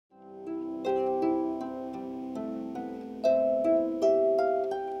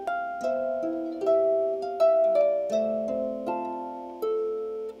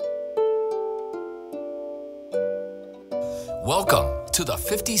to the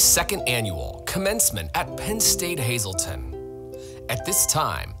 52nd Annual Commencement at Penn State Hazleton. At this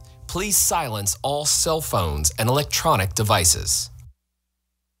time, please silence all cell phones and electronic devices.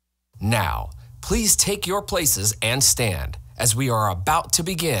 Now, please take your places and stand as we are about to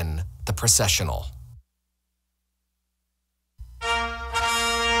begin the processional.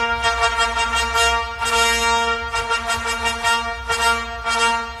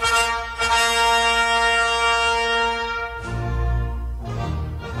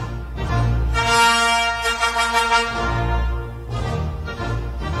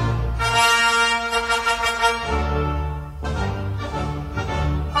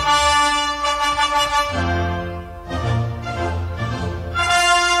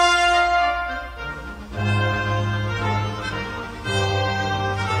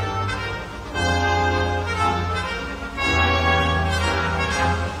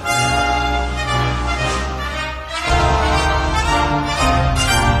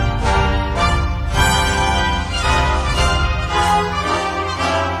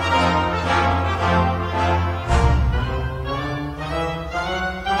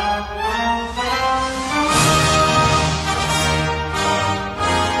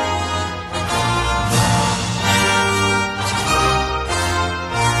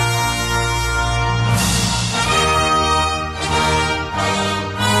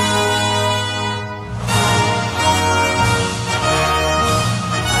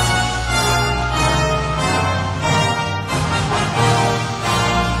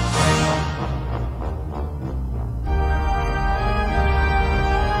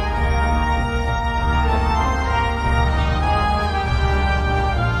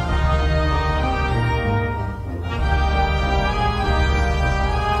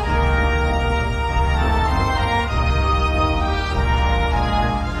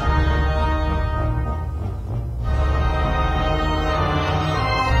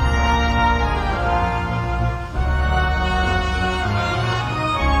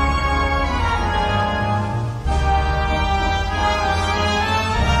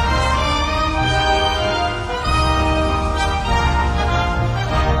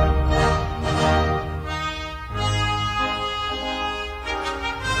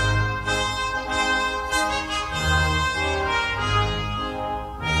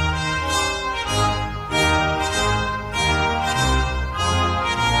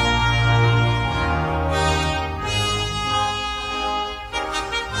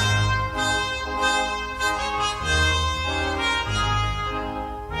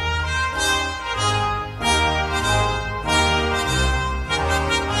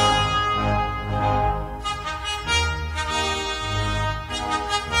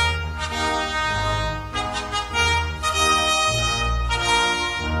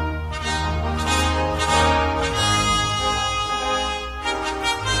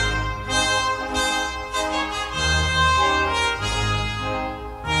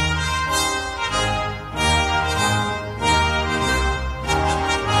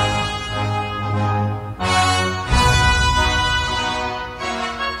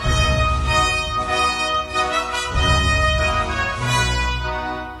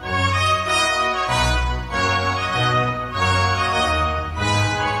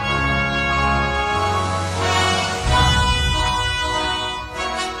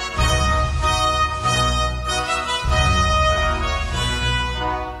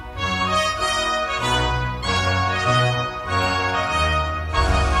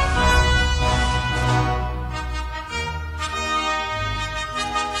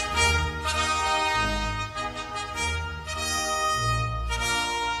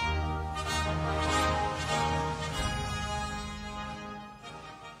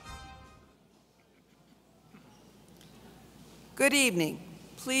 Good evening.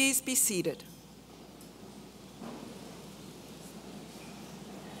 Please be seated.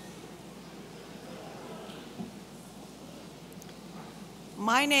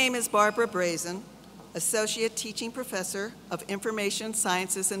 My name is Barbara Brazon, Associate Teaching Professor of Information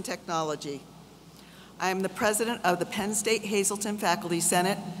Sciences and Technology. I am the President of the Penn State Hazleton Faculty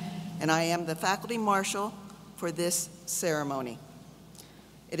Senate, and I am the Faculty Marshal for this ceremony.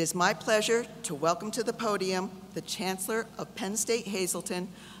 It is my pleasure to welcome to the podium the Chancellor of Penn State Hazleton,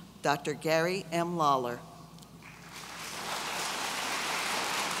 Dr. Gary M. Lawler.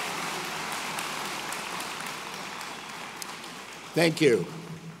 Thank you.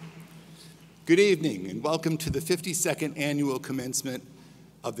 Good evening and welcome to the 52nd Annual Commencement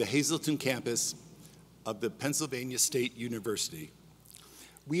of the Hazleton campus of the Pennsylvania State University.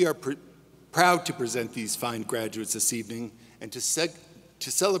 We are proud to present these fine graduates this evening and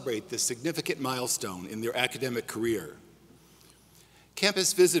to celebrate this significant milestone in their academic career.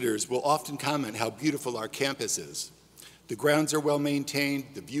 Campus visitors will often comment how beautiful our campus is. The grounds are well maintained,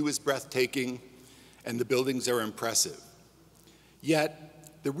 the view is breathtaking, and the buildings are impressive.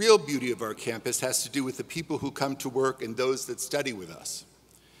 Yet, the real beauty of our campus has to do with the people who come to work and those that study with us.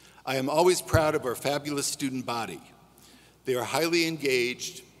 I am always proud of our fabulous student body. They are highly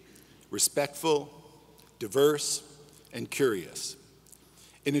engaged, respectful, diverse, and curious.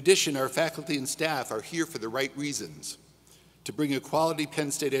 In addition, our faculty and staff are here for the right reasons, to bring a quality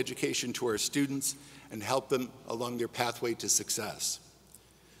Penn State education to our students and help them along their pathway to success.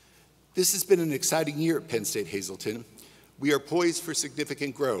 This has been an exciting year at Penn State Hazleton. We are poised for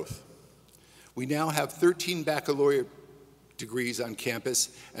significant growth. We now have 13 baccalaureate degrees on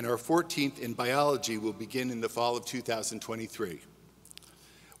campus, and our 14th in biology will begin in the fall of 2023.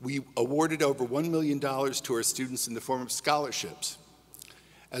 We awarded over $1 million to our students in the form of scholarships.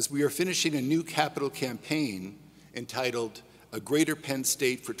 As we are finishing a new capital campaign entitled A Greater Penn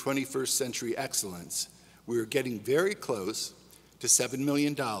State for 21st Century Excellence, we are getting very close to $7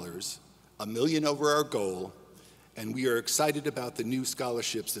 million, $1 million over our goal, and we are excited about the new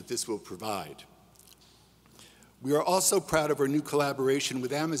scholarships that this will provide. We are also proud of our new collaboration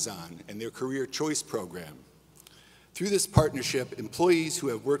with Amazon and their Career Choice program. Through this partnership, employees who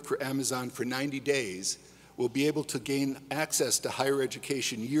have worked for Amazon for 90 days will be able to gain access to higher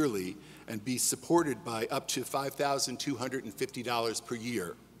education yearly and be supported by up to $5,250 per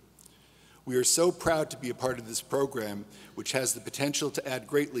year. We are so proud to be a part of this program, which has the potential to add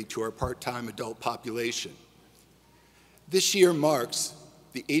greatly to our part-time adult population. This year marks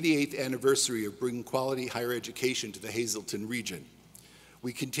the 88th anniversary of bringing quality higher education to the Hazleton region.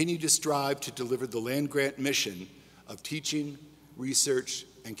 We continue to strive to deliver the land-grant mission of teaching, research,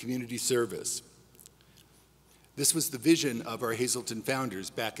 and community service. This was the vision of our Hazleton founders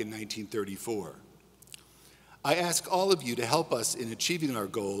back in 1934. I ask all of you to help us in achieving our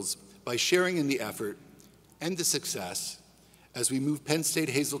goals by sharing in the effort and the success as we move Penn State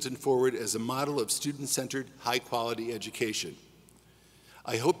Hazleton forward as a model of student-centered, high-quality education.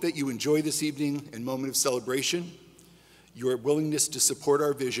 I hope that you enjoy this evening and moment of celebration. Your willingness to support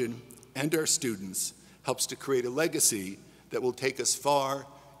our vision and our students helps to create a legacy that will take us far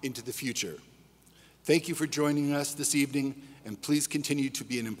into the future. Thank you for joining us this evening, and please continue to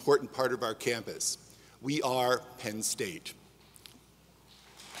be an important part of our campus. We are Penn State.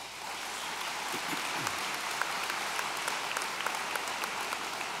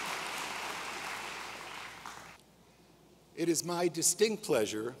 It is my distinct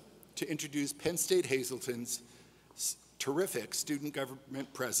pleasure to introduce Penn State Hazleton's terrific student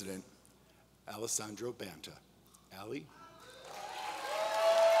government president, Alessandra Banta. Allie?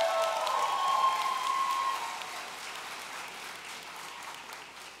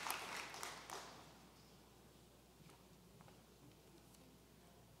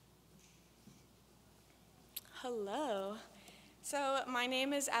 Hello. So my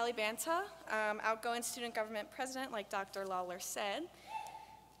name is Allie Banta, outgoing student government president, like Dr. Lawler said.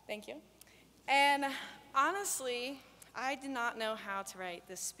 Thank you. And honestly, I did not know how to write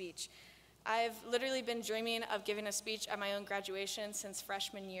this speech. I've literally been dreaming of giving a speech at my own graduation since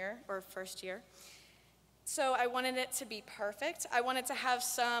freshman year, or first year. So I wanted it to be perfect. I wanted to have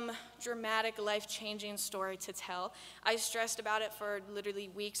some dramatic, life-changing story to tell. I stressed about it for literally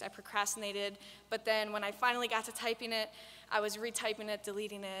weeks. I procrastinated, but then when I finally got to typing it, I was retyping it,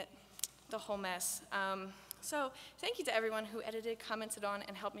 deleting it, the whole mess. So thank you to everyone who edited, commented on,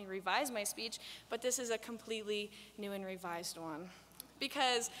 and helped me revise my speech, but this is a completely new and revised one.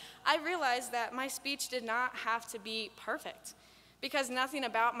 Because I realized that my speech did not have to be perfect, because nothing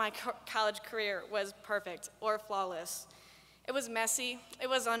about my college career was perfect or flawless. It was messy, it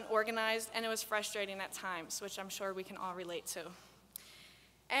was unorganized, and it was frustrating at times, which I'm sure we can all relate to.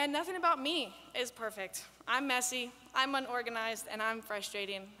 And nothing about me is perfect. I'm messy, I'm unorganized, and I'm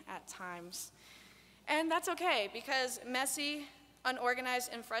frustrating at times. And that's okay, because messy,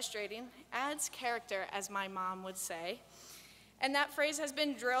 unorganized, and frustrating adds character, as my mom would say. And that phrase has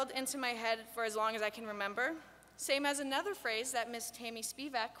been drilled into my head for as long as I can remember. Same as another phrase that Miss Tammy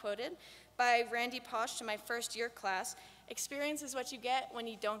Spivak quoted by Randy Posh to my first year class, experience is what you get when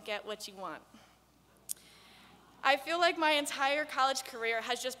you don't get what you want. I feel like my entire college career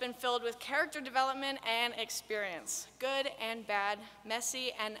has just been filled with character development and experience, good and bad,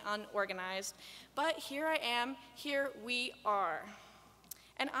 messy and unorganized. But here I am, here we are.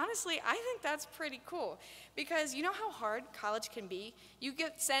 And honestly, I think that's pretty cool, because you know how hard college can be? You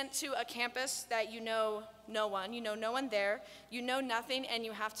get sent to a campus that you know no one there, you know nothing, and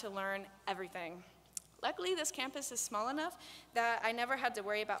you have to learn everything. Luckily, this campus is small enough that I never had to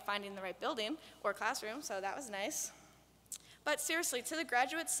worry about finding the right building or classroom, so that was nice. But seriously, to the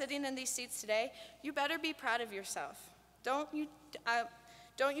graduates sitting in these seats today, you better be proud of yourself. Don't you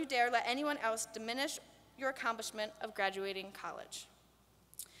dare let anyone else diminish your accomplishment of graduating college.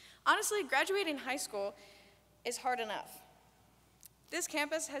 Honestly, graduating high school is hard enough. This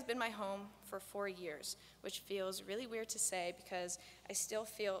campus has been my home for 4 years, which feels really weird to say because I still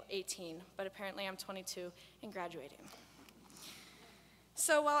feel 18, but apparently I'm 22 and graduating.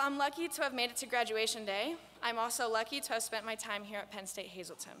 So while I'm lucky to have made it to graduation day, I'm also lucky to have spent my time here at Penn State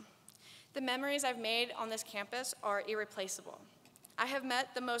Hazleton. The memories I've made on this campus are irreplaceable. I have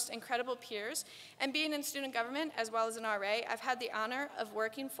met the most incredible peers, and being in student government as well as an RA, I've had the honor of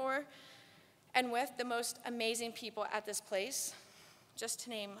working for and with the most amazing people at this place. Just to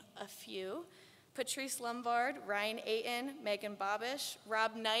name a few: Patrice Lombard, Ryan Ayton, Megan Bobish,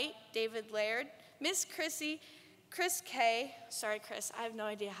 Rob Knight, David Laird, Miss Chrissy, Chris K, sorry Chris, I have no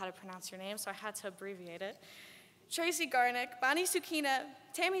idea how to pronounce your name, so I had to abbreviate it, Tracy Garnick, Bonnie Sukina,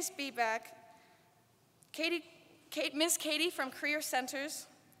 Tammy Speedback, Miss Katie from Career Centers,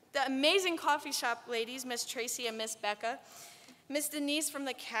 the amazing coffee shop ladies, Miss Tracy and Miss Becca, Miss Denise from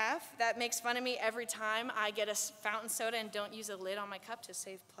the CAF that makes fun of me every time I get a fountain soda and don't use a lid on my cup to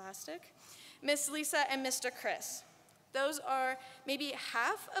save plastic, Miss Lisa and Mr. Chris. Those are maybe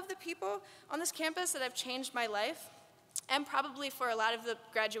half of the people on this campus that have changed my life, and probably for a lot of the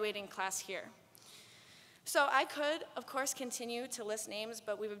graduating class here. So I could, of course, continue to list names,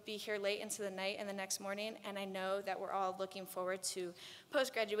 but we would be here late into the night and the next morning, and I know that we're all looking forward to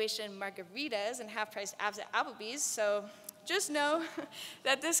post-graduation margaritas and half-priced abs at Applebee's, so just know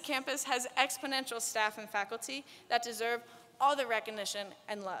that this campus has exponential staff and faculty that deserve all the recognition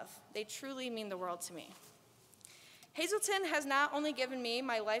and love. They truly mean the world to me. Hazleton has not only given me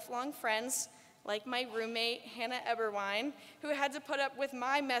my lifelong friends, like my roommate, Hannah Eberwein, who had to put up with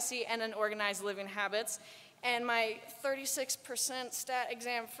my messy and unorganized living habits, and my 36% stat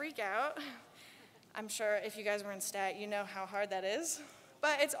exam freakout. I'm sure if you guys were in stat, you know how hard that is.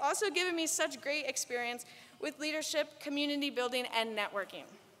 But it's also given me such great experience with leadership, community building, and networking.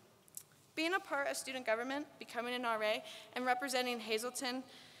 Being a part of student government, becoming an RA, and representing Hazleton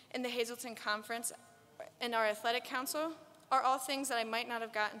in the Hazleton Conference and our athletic council are all things that I might not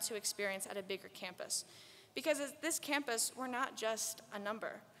have gotten to experience at a bigger campus. Because at this campus, we're not just a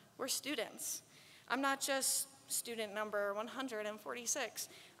number, we're students. I'm not just student number 146.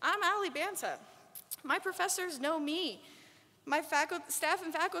 I'm Allie Banta. My professors know me. My staff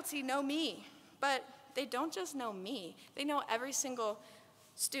and faculty know me, but they don't just know me, they know every single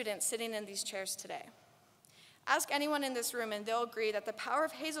student sitting in these chairs today. Ask anyone in this room and they'll agree that the power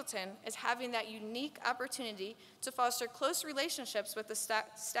of Hazleton is having that unique opportunity to foster close relationships with the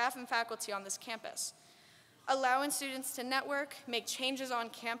staff and faculty on this campus, allowing students to network, make changes on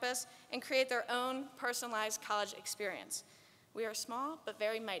campus, and create their own personalized college experience. We are small, but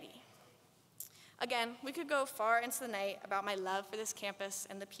very mighty. Again, we could go far into the night about my love for this campus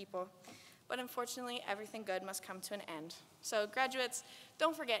and the people, but unfortunately, everything good must come to an end. So graduates,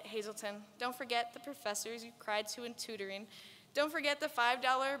 don't forget Hazleton. Don't forget the professors you cried to in tutoring. Don't forget the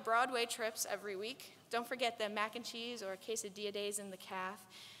 $5 Broadway trips every week. Don't forget the mac and cheese or quesadilla days in the CAF.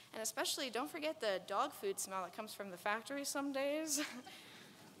 And especially, don't forget the dog food smell that comes from the factory some days.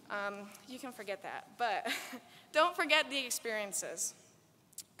 You can forget that, but don't forget the experiences.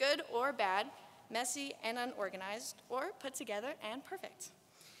 Good or bad, messy and unorganized, or put together and perfect.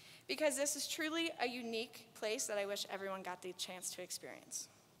 Because this is truly a unique place that I wish everyone got the chance to experience.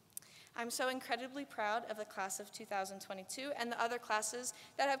 I'm so incredibly proud of the class of 2022 and the other classes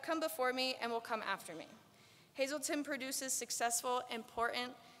that have come before me and will come after me. Hazleton produces successful,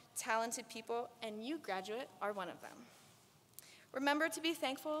 important, talented people, and you, graduate, are one of them. Remember to be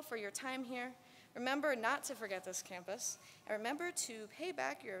thankful for your time here. Remember not to forget this campus. And remember to pay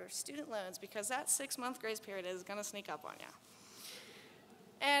back your student loans because that 6-month grace period is gonna sneak up on you.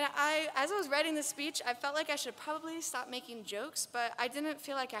 And as I was writing this speech, I felt like I should probably stop making jokes, but I didn't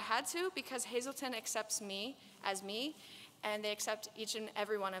feel like I had to because Hazleton accepts me as me, and they accept each and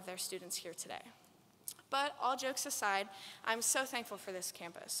every one of their students here today. But all jokes aside, I'm so thankful for this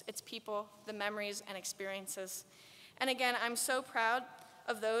campus, its people, the memories and experiences. And again, I'm so proud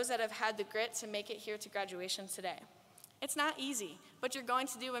of those that have had the grit to make it here to graduation today. It's not easy, but you're going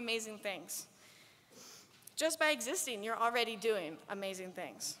to do amazing things. Just by existing, you're already doing amazing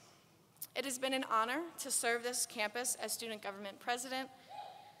things. It has been an honor to serve this campus as student government president,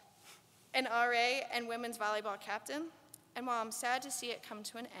 an RA, and women's volleyball captain. And while I'm sad to see it come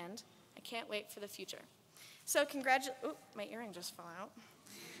to an end, I can't wait for the future. So oh, my earring just fell out.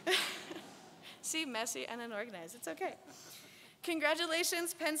 See, messy and unorganized, it's okay.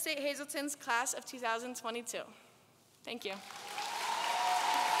 Congratulations, Penn State Hazleton's class of 2022. Thank you.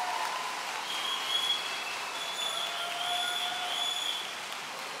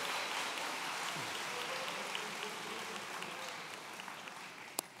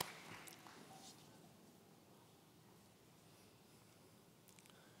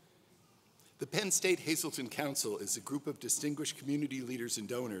 The Penn State Hazleton Council is a group of distinguished community leaders and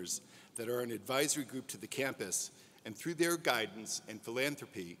donors that are an advisory group to the campus, and through their guidance and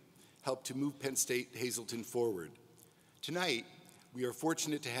philanthropy, help to move Penn State Hazleton forward. Tonight, we are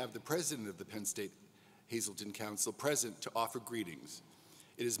fortunate to have the president of the Penn State Hazleton Council present to offer greetings.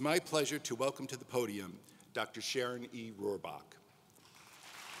 It is my pleasure to welcome to the podium Dr. Sharon E. Rorhbach.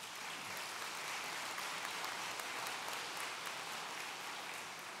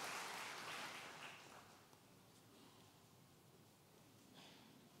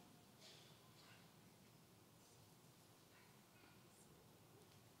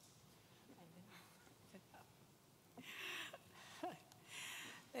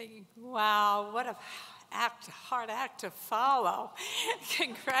 Wow, what a hard act to follow.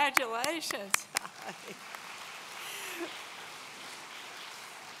 Congratulations.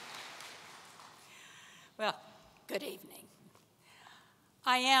 Well, good evening.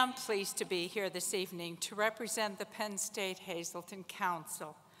 I am pleased to be here this evening to represent the Penn State Hazleton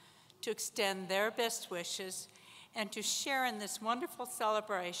Council, to extend their best wishes, and to share in this wonderful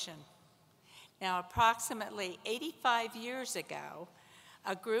celebration. Now, approximately 85 years ago,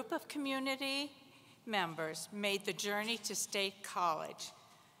 a group of community members made the journey to State College,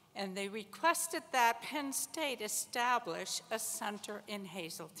 and they requested that Penn State establish a center in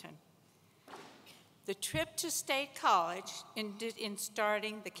Hazleton. The trip to State College ended in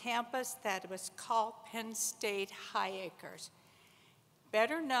starting the campus that was called Penn State High Acres,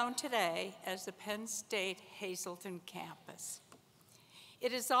 better known today as the Penn State Hazleton campus.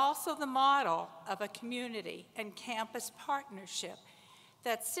 It is also the model of a community and campus partnership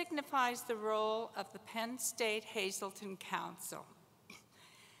that signifies the role of the Penn State Hazleton Council.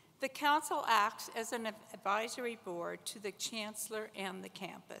 The council acts as an advisory board to the Chancellor and the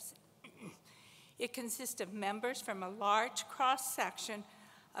campus. It consists of members from a large cross-section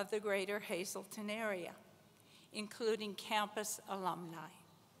of the greater Hazleton area, including campus alumni.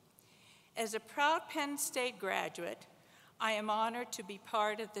 As a proud Penn State graduate, I am honored to be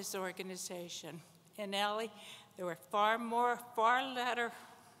part of this organization. And Ellie, there were far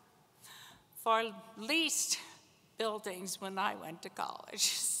least buildings when I went to college,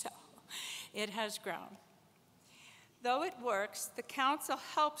 so it has grown. Though it works, the council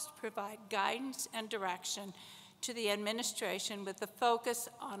helps provide guidance and direction to the administration with a focus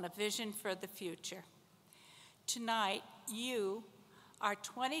on a vision for the future. Tonight, you, our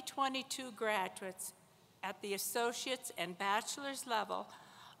 2022 graduates at the associate's and bachelor's level,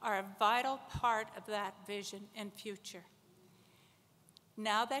 are a vital part of that vision and future.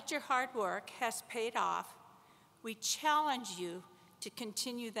 Now that your hard work has paid off, we challenge you to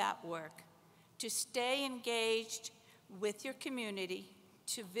continue that work, to stay engaged with your community,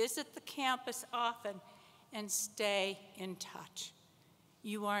 to visit the campus often, and stay in touch.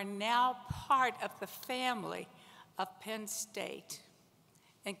 You are now part of the family of Penn State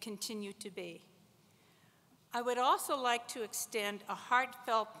and continue to be. I would also like to extend a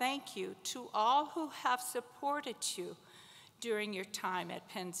heartfelt thank you to all who have supported you during your time at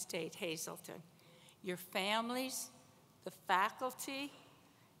Penn State Hazleton, your families, the faculty,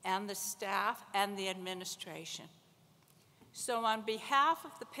 and the staff, and the administration. So on behalf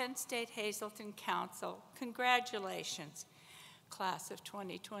of the Penn State Hazleton Council, congratulations, class of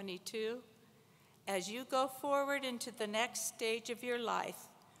 2022. As you go forward into the next stage of your life,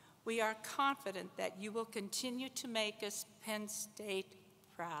 we are confident that you will continue to make us Penn State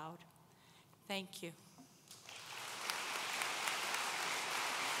proud. Thank you.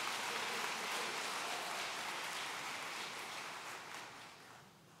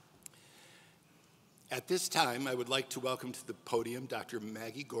 At this time, I would like to welcome to the podium Dr.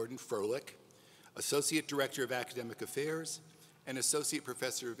 Maggie Gordon-Froehlich, Associate Director of Academic Affairs and Associate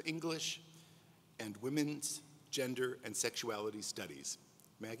Professor of English and Women's, Gender, and Sexuality Studies.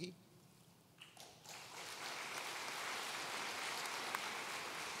 Maggie?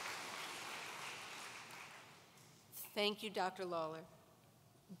 Thank you, Dr. Lawler.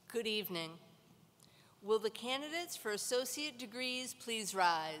 Good evening. Will the candidates for associate degrees please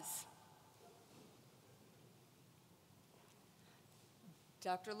rise?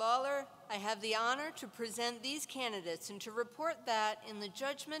 Dr. Lawler, I have the honor to present these candidates and to report that, in the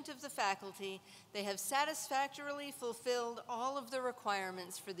judgment of the faculty, they have satisfactorily fulfilled all of the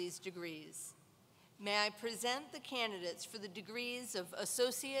requirements for these degrees. May I present the candidates for the degrees of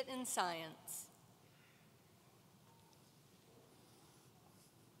Associate in Science.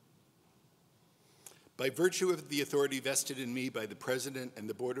 By virtue of the authority vested in me by the President and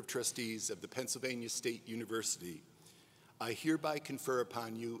the Board of Trustees of the Pennsylvania State University, I hereby confer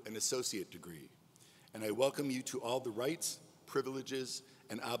upon you an associate degree, and I welcome you to all the rights, privileges,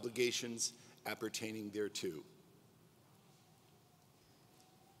 and obligations appertaining thereto.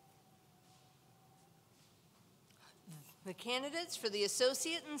 The candidates for the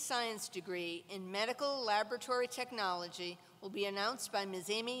Associate in Science degree in Medical Laboratory Technology will be announced by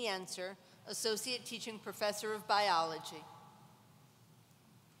Ms. Amie Yenser, Associate Teaching Professor of Biology.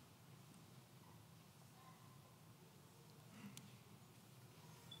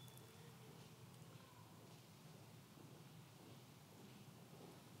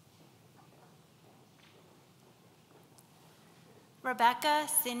 Rebecca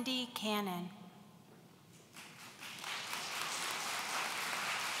Cindy Cannon.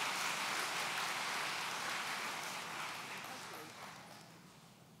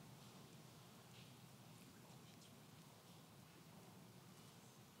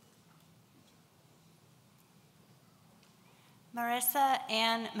 Marissa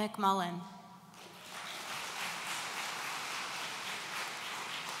Ann McMullen.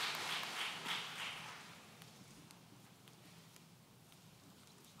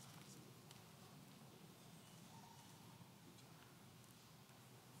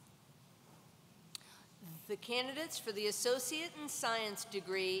 The candidates for the Associate in Science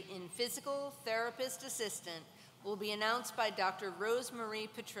degree in Physical Therapist Assistant will be announced by Dr. Rosemarie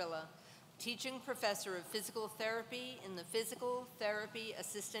Petrilla, Teaching Professor of Physical Therapy in the Physical Therapy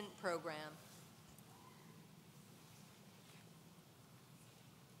Assistant Program.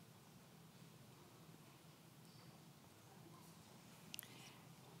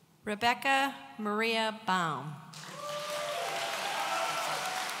 Rebecca Maria Baum.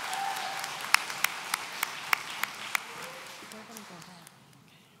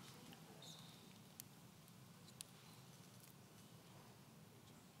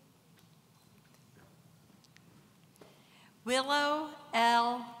 Willow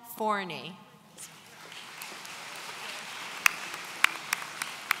L. Forney.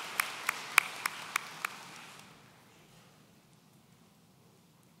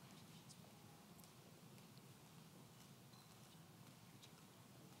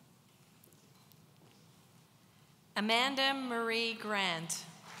 Amanda Marie Grant.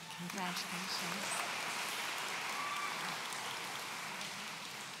 Congratulations.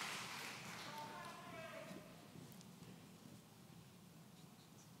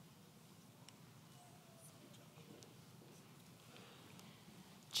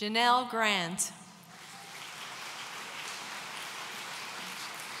 Janelle Grant.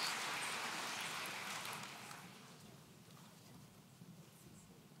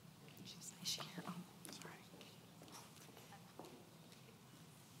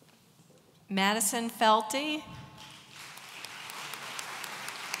 Madison Felty.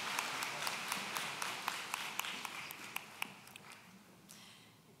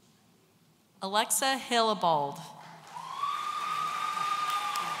 Alexa Hillebold.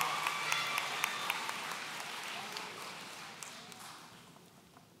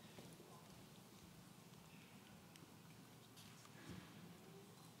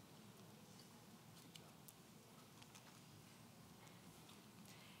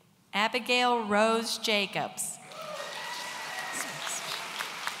 Abigail Rose Jacobs.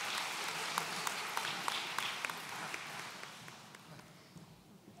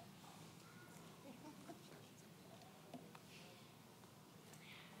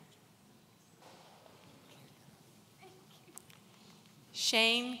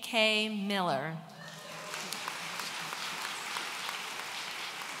 Shane K. Miller.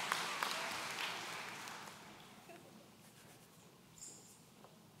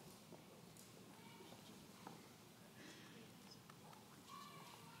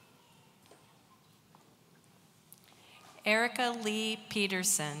 Erica Lee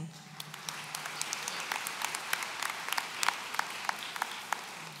Peterson.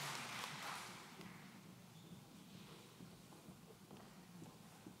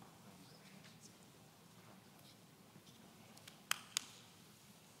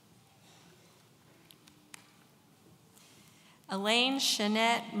 Elaine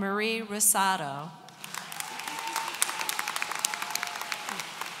Shanette Marie Rosado.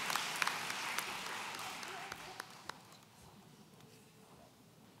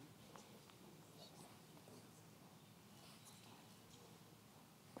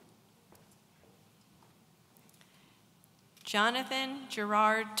 Jonathan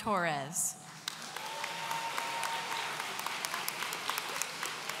Gerard Torres.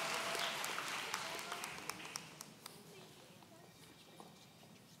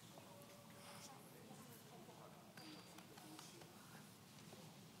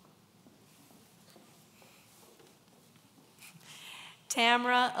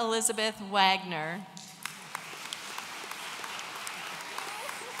 Tamara Elizabeth Wagner.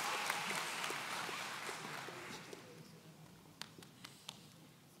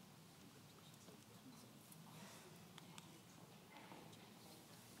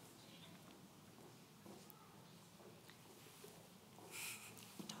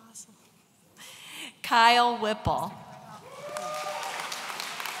 Kyle Whipple.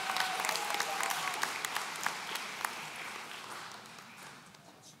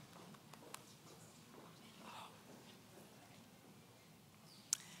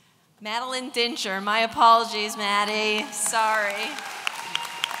 Madeline Dincher. My apologies, Maddie. Sorry.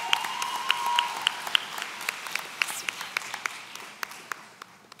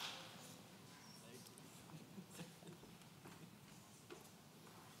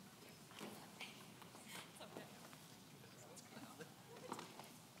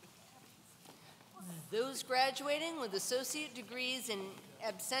 Those graduating with associate degrees in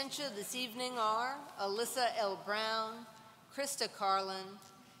absentia this evening are Alyssa L. Brown, Krista Carlin,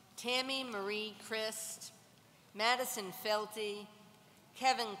 Tammy Marie Christ, Madison Felty,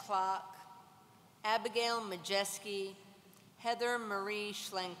 Kevin Klock, Abigail Majeski, Heather Marie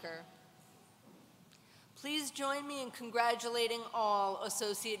Schlenker. Please join me in congratulating all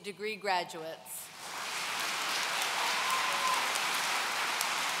associate degree graduates.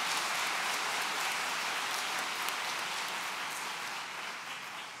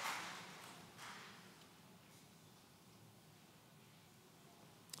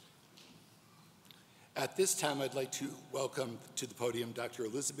 At this time, I'd like to welcome to the podium Dr.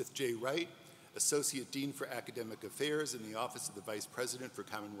 Elizabeth J. Wright, Associate Dean for Academic Affairs in the Office of the Vice President for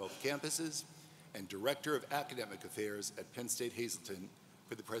Commonwealth Campuses and Director of Academic Affairs at Penn State Hazleton,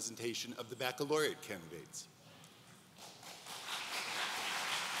 for the presentation of the baccalaureate candidates.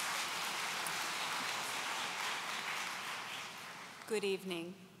 Good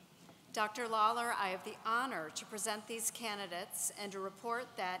evening. Dr. Lawler, I have the honor to present these candidates and to report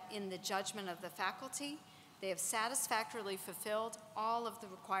that in the judgment of the faculty, they have satisfactorily fulfilled all of the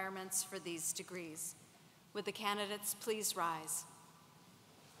requirements for these degrees. Would the candidates please rise?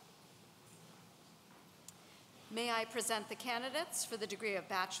 May I present the candidates for the degree of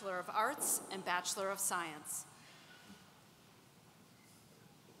Bachelor of Arts and Bachelor of Science.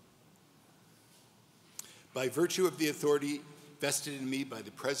 By virtue of the authority vested in me by the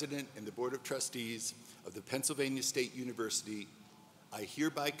President and the Board of Trustees of the Pennsylvania State University, I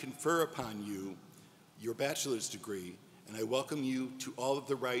hereby confer upon you your bachelor's degree, and I welcome you to all of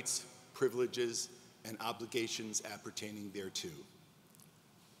the rights, privileges, and obligations appertaining thereto.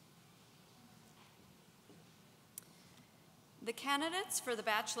 The candidates for the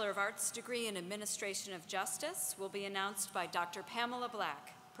Bachelor of Arts degree in Administration of Justice will be announced by Dr. Pamela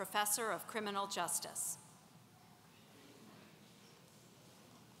Black, Professor of Criminal Justice.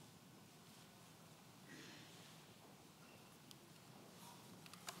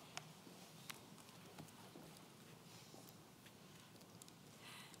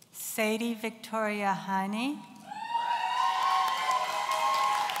 Sadie Victoria Heine.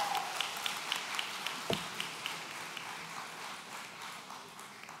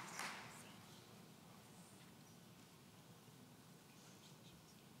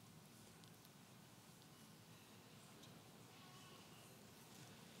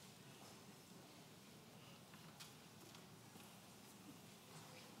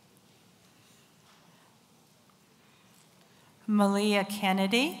 Malia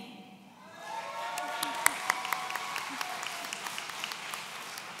Kennedy.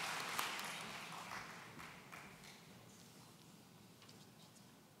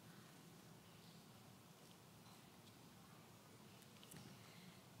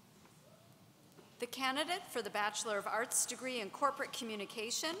 The candidate for the Bachelor of Arts degree in Corporate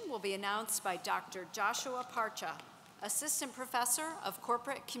Communication will be announced by Dr. Joshua Parcha, Assistant Professor of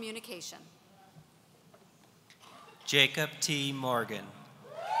Corporate Communication. Jacob T. Morgan.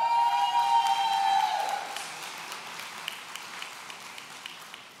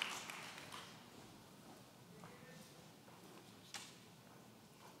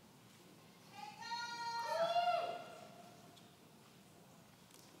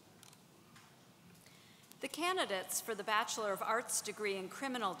 The candidates for the Bachelor of Arts degree in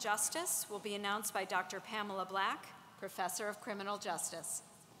Criminal Justice will be announced by Dr. Pamela Black, Professor of Criminal Justice.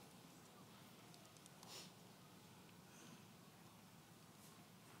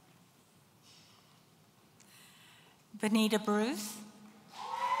 Benita Bruce.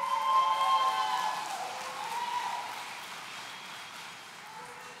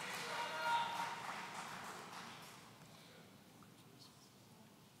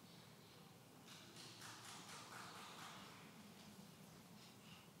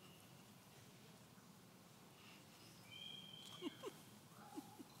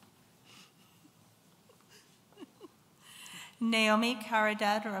 Naomi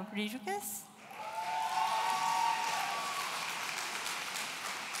Caridad Rodriguez.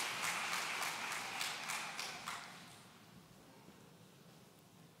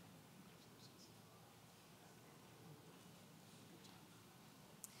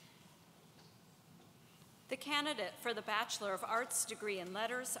 The candidate for the Bachelor of Arts degree in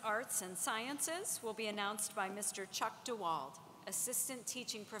Letters, Arts, and Sciences will be announced by Mr. Chuck DeWald, Assistant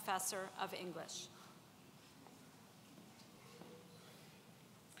Teaching Professor of English.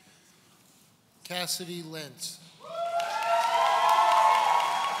 Cassidy Lentz.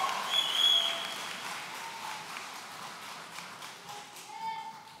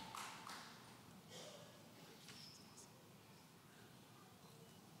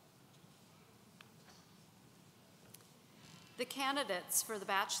 The candidates for the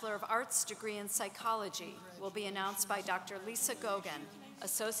Bachelor of Arts degree in Psychology will be announced by Dr. Lisa Gogan,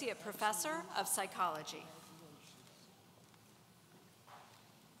 Associate Professor of Psychology.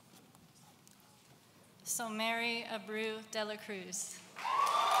 So Mary Abreu de la Cruz.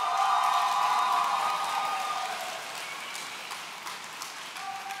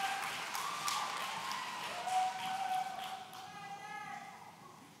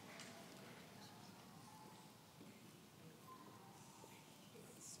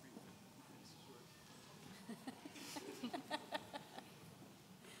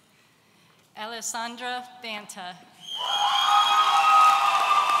 Alessandra Banta.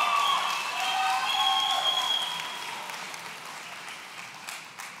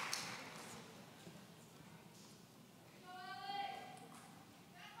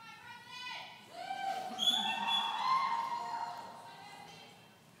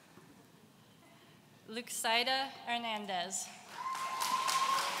 Luxida Hernandez.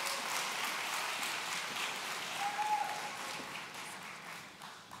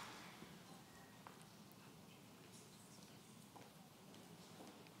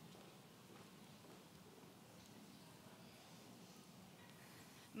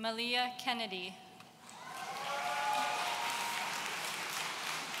 Malia Kennedy.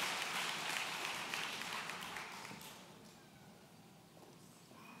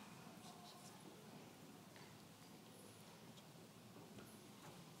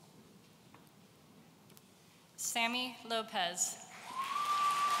 Sammy Lopez.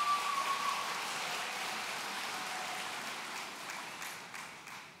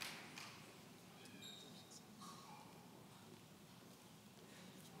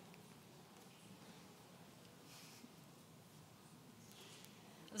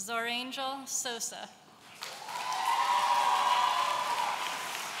 Zorangel Sosa.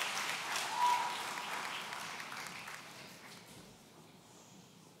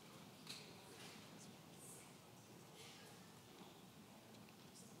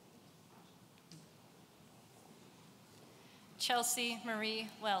 Chelsea Marie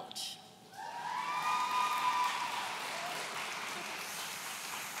Welch.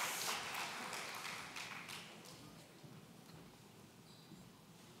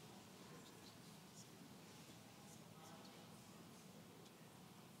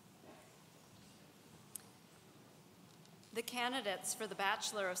 The candidates for the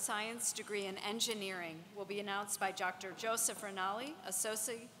Bachelor of Science degree in Engineering will be announced by Dr. Joseph Rinaldi,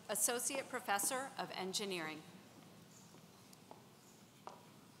 Associate Professor of Engineering.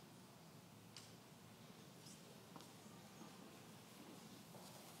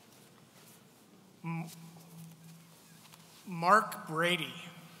 Mark Brady.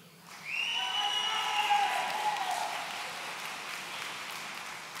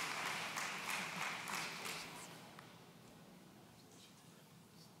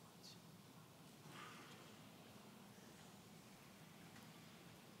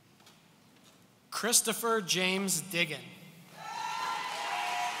 Christopher James Diggin.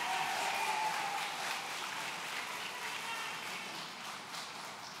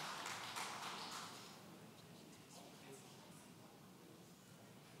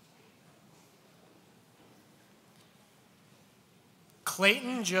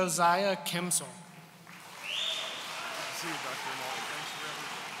 Clayton Josiah Kimsel. See you, Dr. Lawler. Thanks for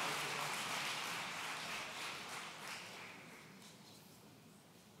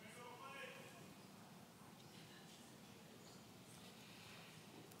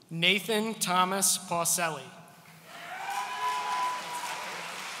everything. Nathan Thomas Pauselli.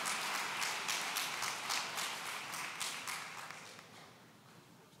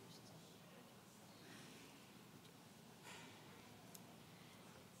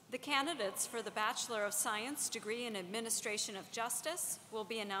 The candidates for the Bachelor of Science degree in Administration of Justice will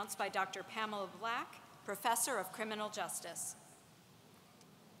be announced by Dr. Pamela Black, Professor of Criminal Justice.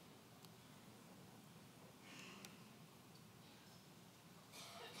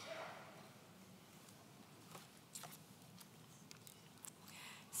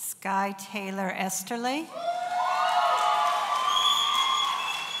 Guy Taylor Esterly.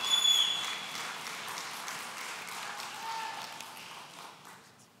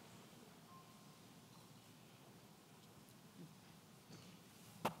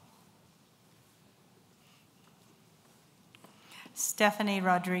 Stephanie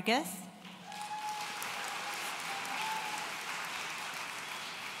Rodriguez.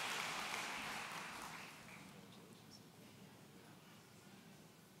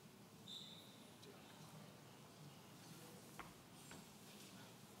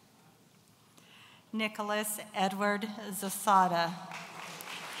 Nicholas Edward Zasada.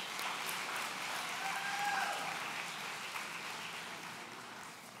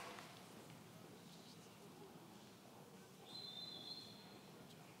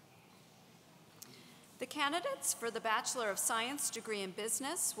 The candidates for the Bachelor of Science degree in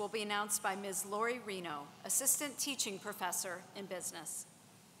Business will be announced by Ms. Lori Reno, Assistant Teaching Professor in Business.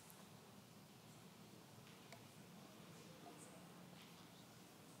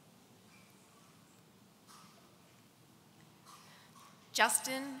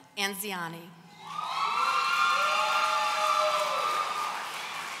 Justin Anziani.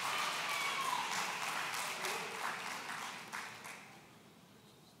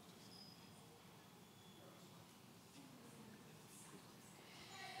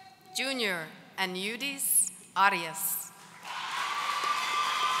 Junior Anudis Arias.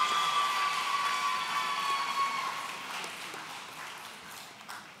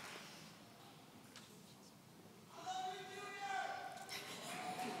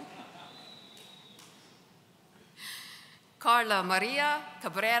 Carla Maria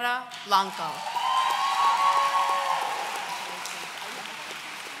Cabrera Blanco.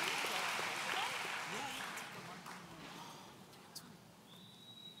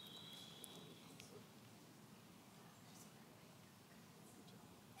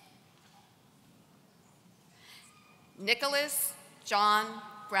 Nicholas John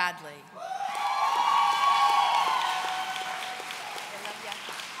Bradley.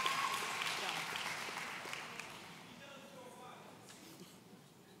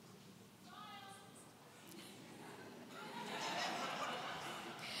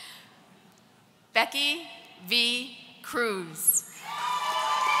 Becky V. Cruz.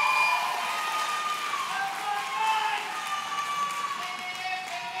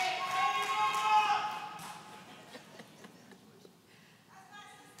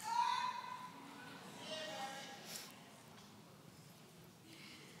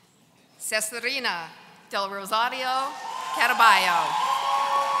 Cesarina del Rosario Caraballo.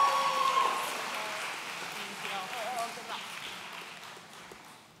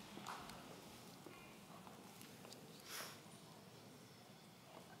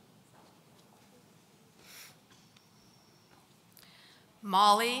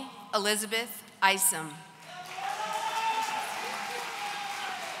 Molly Elizabeth Isom.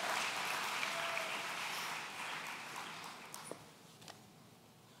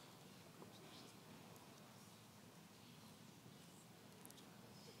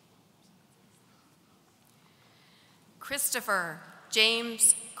 Christopher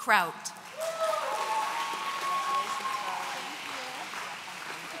James Kraut.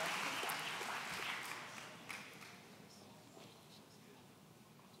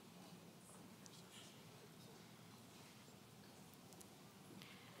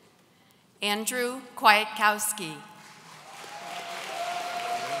 Andrew Kwiatkowski.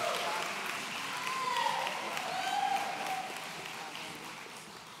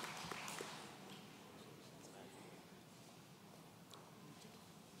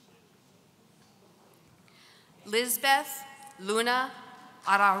 Lisbeth Luna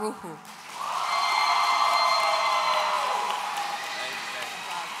Araujo.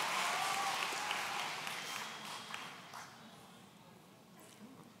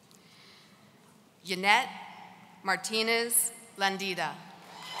 Jeanette Martinez Landida.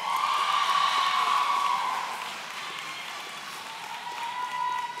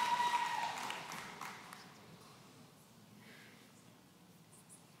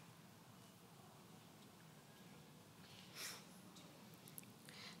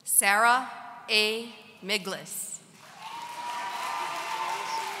 Sarah A. Miglis.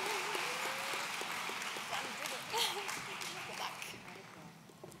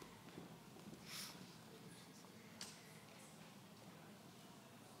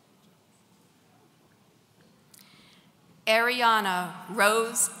 Ariana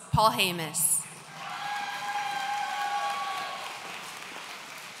Rose Paulhamus.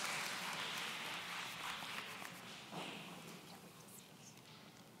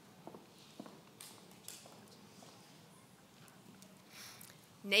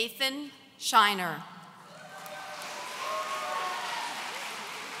 Nathan Shiner.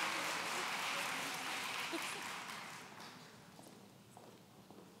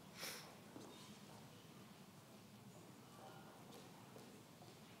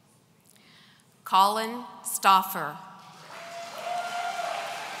 Colin Stoffer.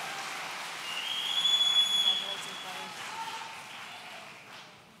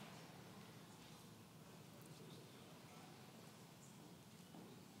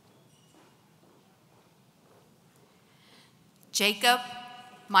 Jacob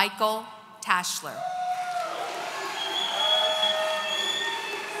Michael Tashler.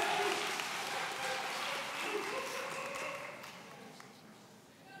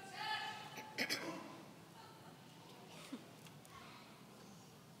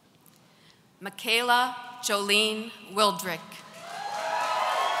 Michaela Jolene Wildrick.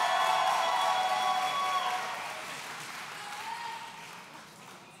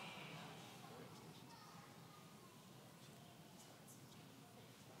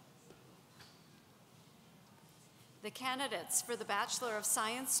 The candidates for the Bachelor of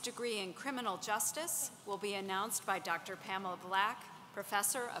Science degree in Criminal Justice will be announced by Dr. Pamela Black,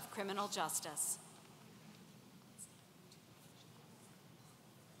 Professor of Criminal Justice.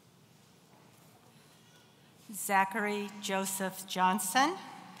 Zachary Joseph Johnson.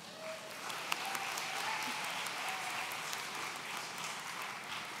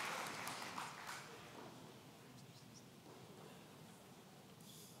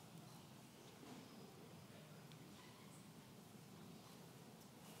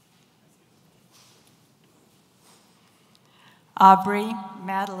 Aubrey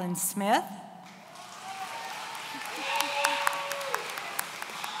Madeline Smith.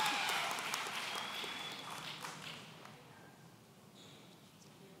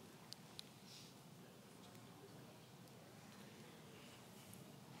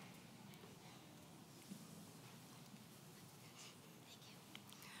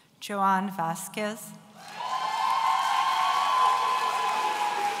 Joan Vasquez.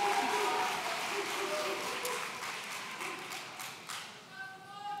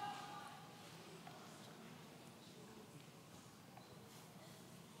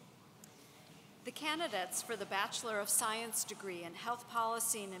 The candidates for the Bachelor of Science degree in Health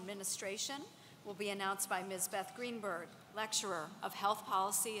Policy and Administration will be announced by Ms. Beth Greenberg, Lecturer of Health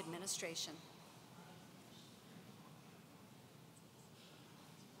Policy Administration.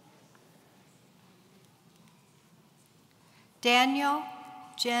 Daniel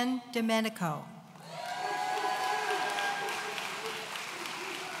Jen Domenico.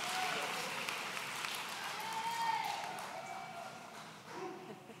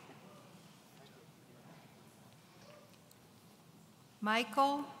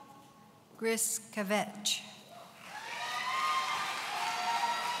 Michael Griskevich.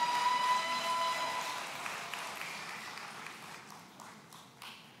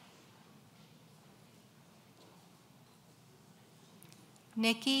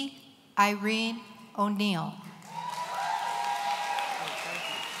 Nikki Irene O'Neill.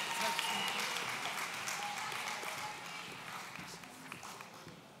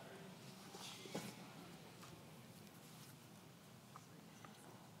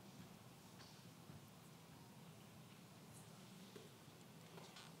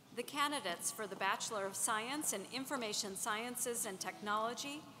 The candidates for the Bachelor of Science in Information Sciences and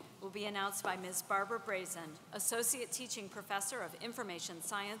Technology will be announced by Ms. Barbara Brazon, Associate Teaching Professor of Information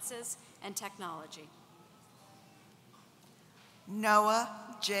Sciences and Technology. Noah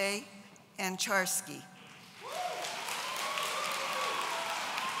J. Ancharsky.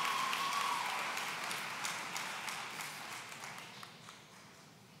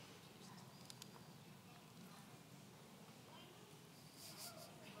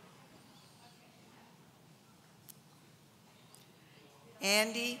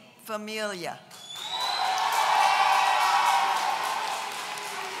 Andy Familia.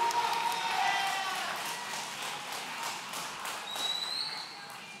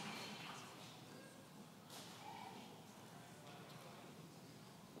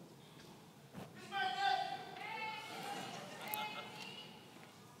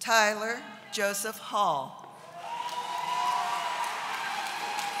 Tyler Joseph Hall.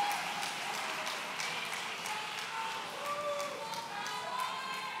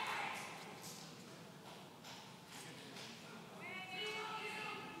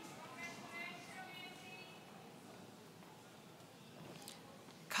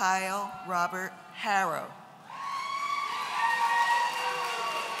 Kyle Robert Harrow.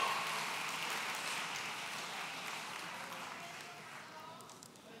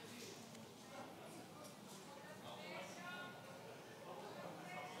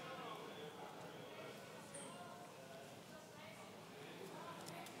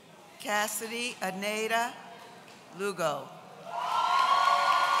 Cassidy Aneda Lugo.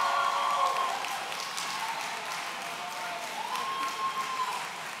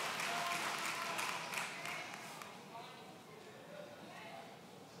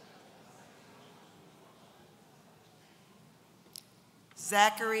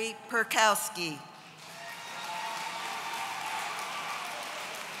 Zachary Perkowski.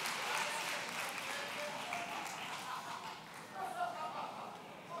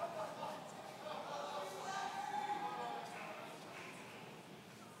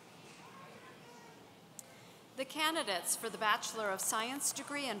 The candidates for the Bachelor of Science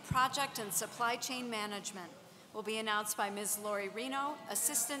degree in Project and Supply Chain Management will be announced by Ms. Lori Reno,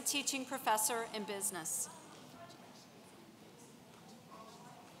 Assistant Teaching Professor in Business.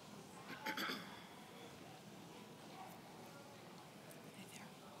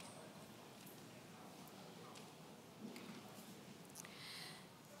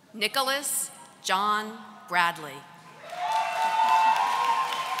 Nicholas John Bradley.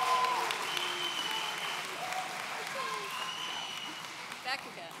 Back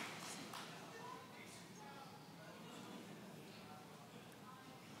again.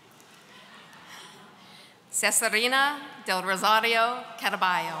 Cesarina del Rosario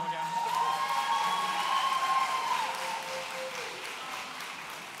Caraballo.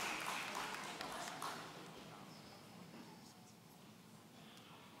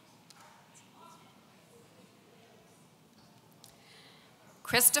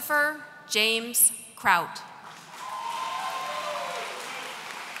 Christopher James Kraut.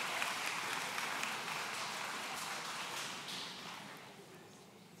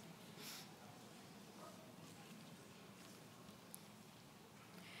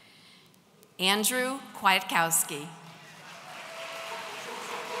 Andrew Kwiatkowski.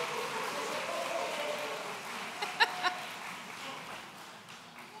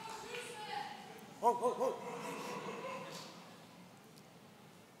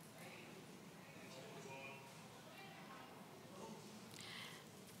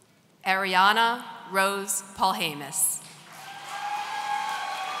 Ariana Rose Paulhamus.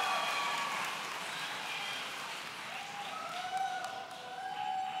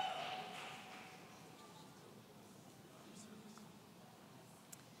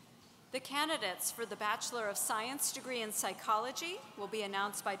 The candidates for the Bachelor of Science degree in Psychology will be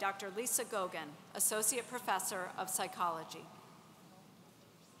announced by Dr. Lisa Gogan, Associate Professor of Psychology.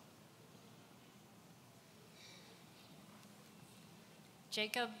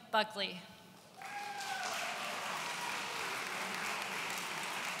 Jacob Buckley.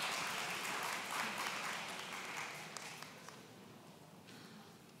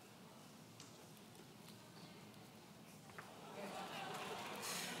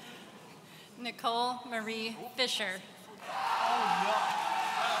 Nicole Marie Fisher.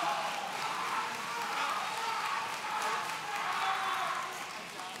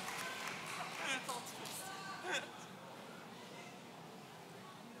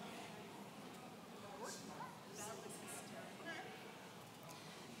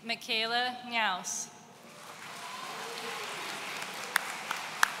 Michaela Nyaus.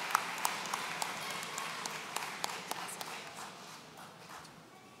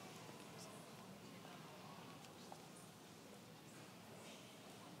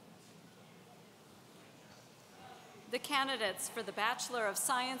 The candidates for the Bachelor of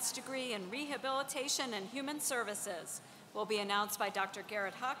Science degree in Rehabilitation and Human Services will be announced by Dr.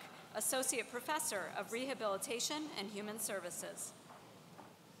 Garrett Huck, Associate Professor of Rehabilitation and Human Services.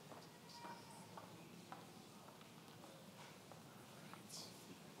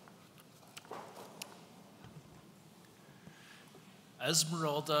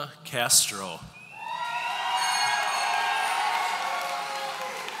 Esmeralda Castro.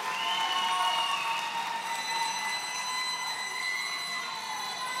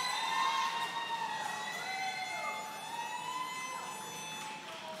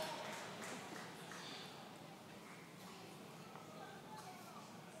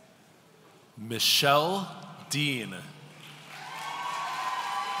 Michelle Dean.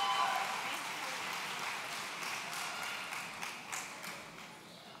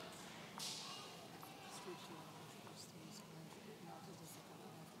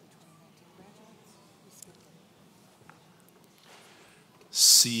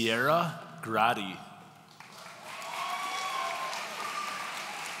 Sierra Grady.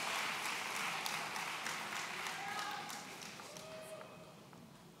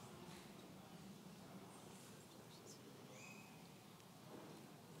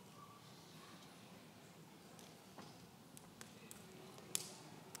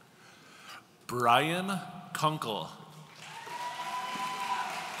 Brian Kunkel.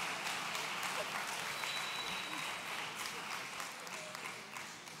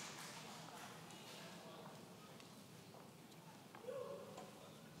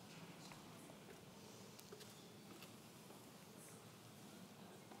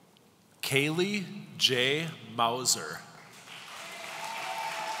 Kaylee J. Mauser.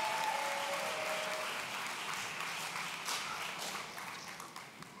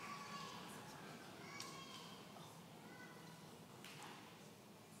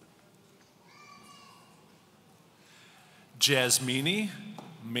 Jasmine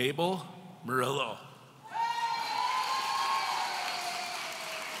Mabel Murillo.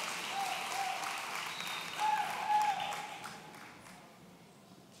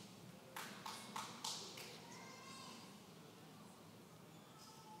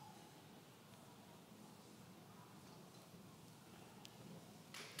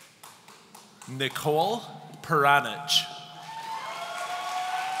 Nicole Peranich.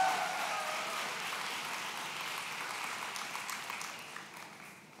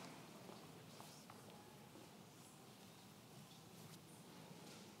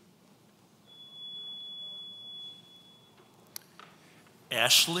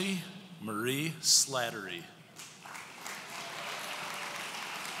 Ashley Marie Slattery.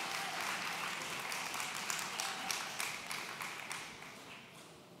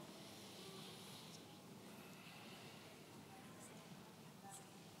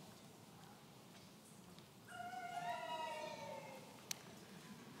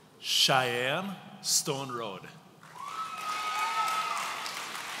 Cheyenne Stone Road.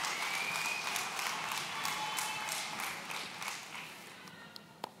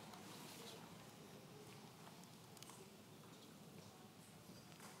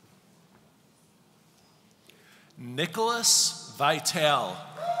 Nicholas Vitale.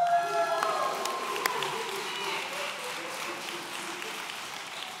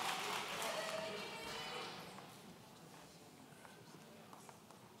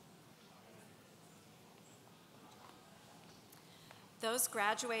 Those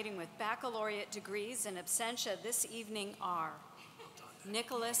graduating with baccalaureate degrees in absentia this evening are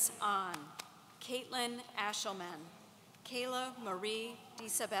Nicholas Ahn, Caitlin Ashelman, Kayla Marie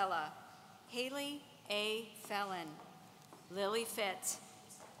DiSabella, Haley A. Fellon, Lily Fitt,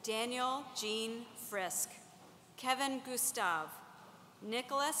 Daniel Jean Frisk, Kevin Gustav,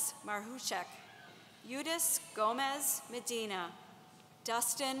 Nicholas Marhuchek, Eudice Gomez Medina,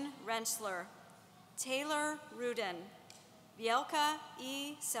 Dustin Renssler, Taylor Rudin, Bielka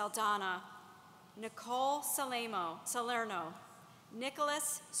E. Saldana, Nicole Salerno,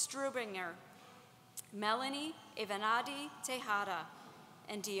 Nicholas Strubinger, Melanie Evanadi Tejada,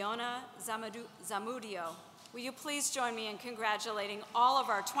 and Diona Zamudio. Will you please join me in congratulating all of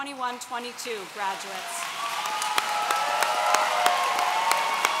our 21-22 graduates?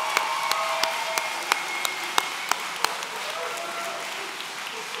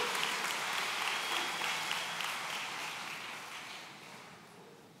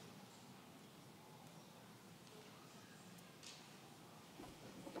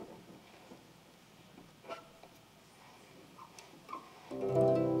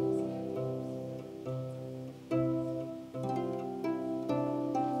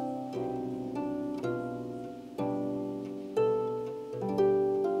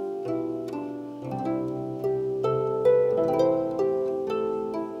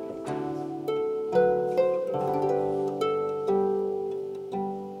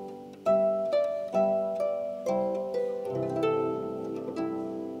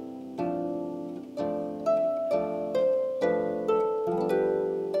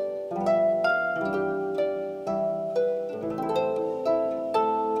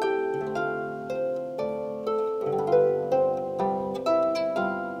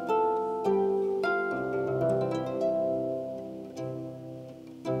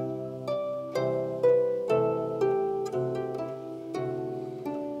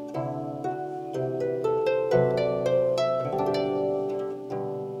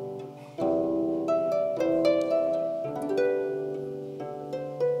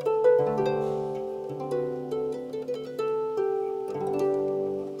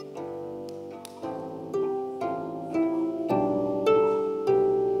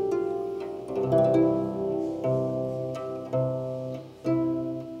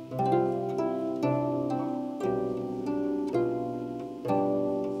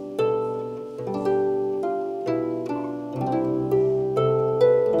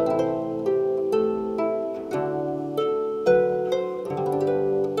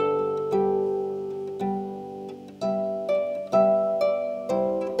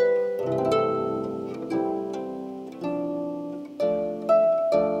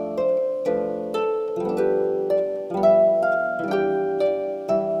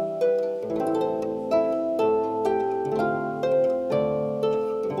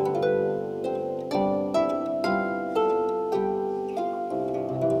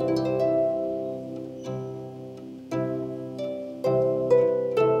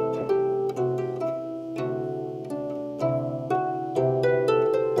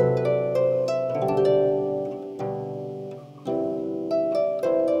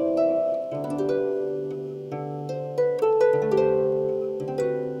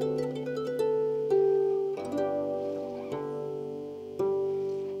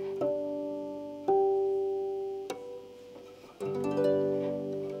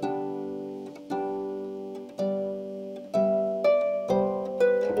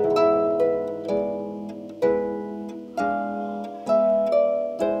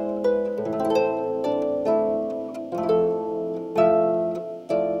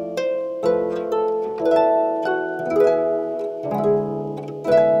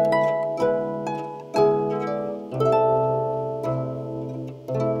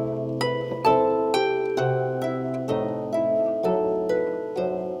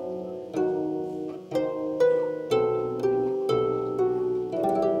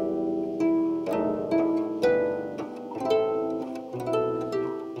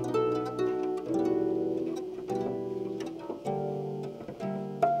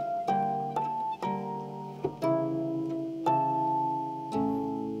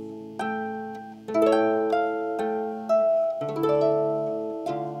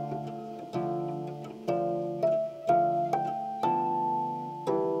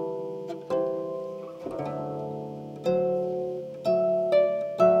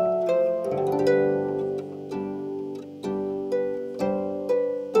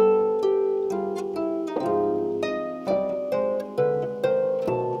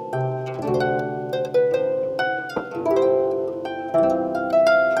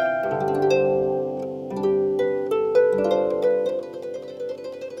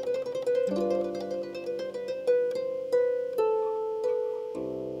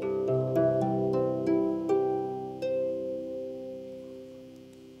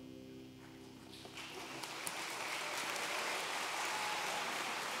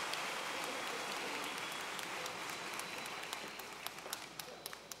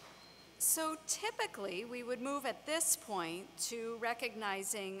 So typically, we would move at this point to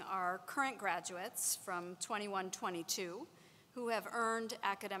recognizing our current graduates from 21-22 who have earned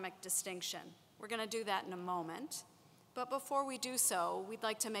academic distinction. We're going to do that in a moment. But before we do so, we'd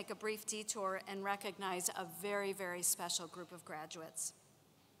like to make a brief detour and recognize a very, very special group of graduates.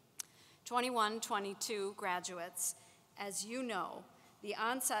 21-22 graduates, as you know, the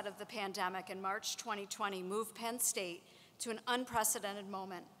onset of the pandemic in March 2020 moved Penn State to an unprecedented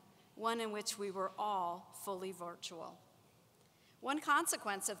moment, one in which we were all fully virtual. One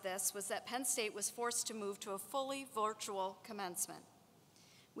consequence of this was that Penn State was forced to move to a fully virtual commencement.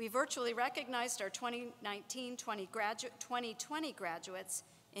 We virtually recognized our 2020 graduates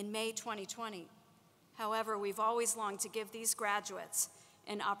in May 2020. However, we've always longed to give these graduates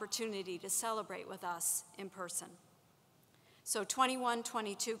an opportunity to celebrate with us in person. So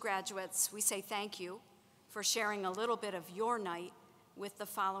 21-22 graduates, we say thank you for sharing a little bit of your night with the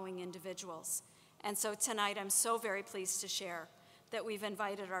following individuals. And so tonight I'm so very pleased to share that we've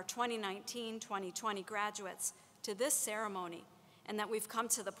invited our 2019-2020 graduates to this ceremony, and that we've come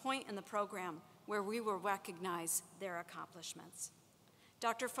to the point in the program where we will recognize their accomplishments.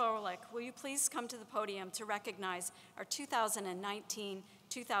 Dr. Froehlich, will you please come to the podium to recognize our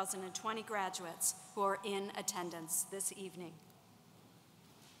 2019-2020 graduates who are in attendance this evening.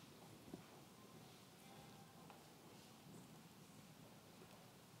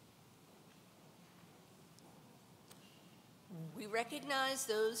 We recognize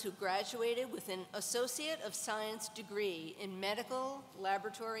those who graduated with an Associate of Science degree in Medical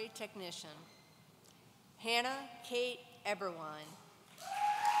Laboratory Technician. Hannah Kate Eberwein.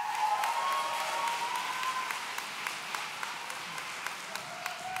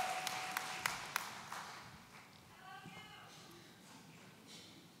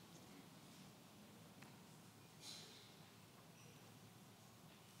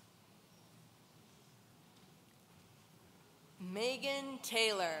 Megan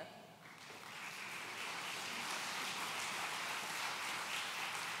Taylor.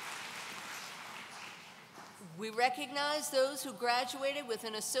 We recognize those who graduated with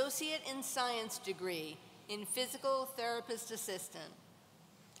an Associate in Science degree in Physical Therapist Assistant.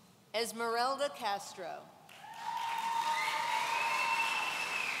 Esmeralda Castro.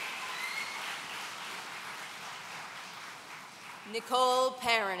 Nicole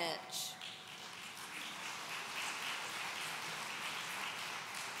Paranich.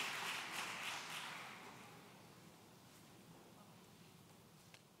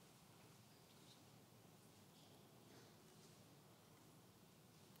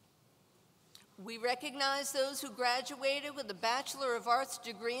 We recognize those who graduated with a Bachelor of Arts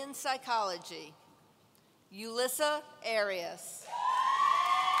degree in Psychology. Ulissa Arias.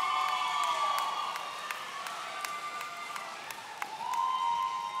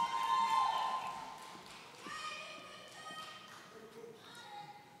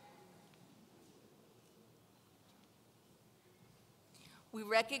 We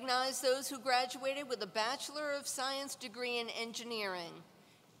recognize those who graduated with a Bachelor of Science degree in Engineering.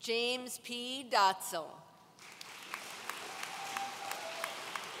 James P. Dotzel.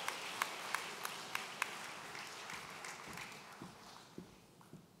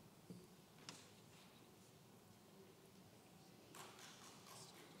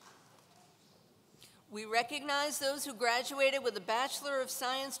 We recognize those who graduated with a Bachelor of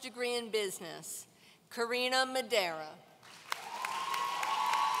Science degree in Business. Karina Madera.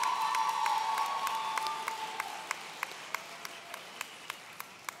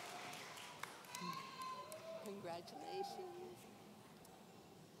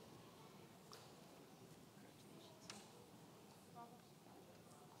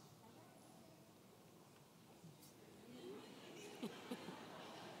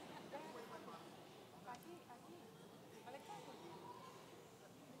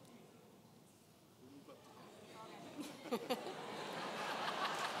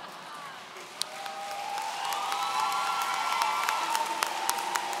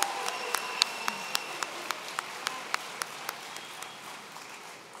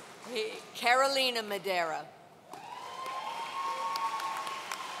 Carolina Madera.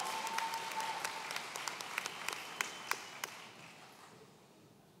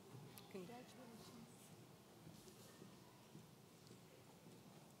 Congratulations.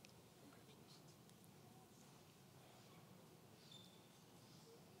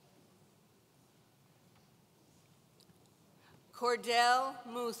 Cordell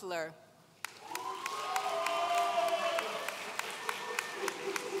Muthler.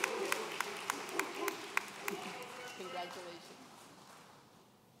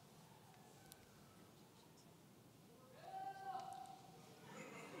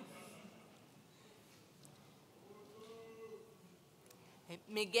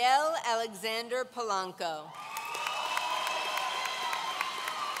 Miguel Alexander Polanco.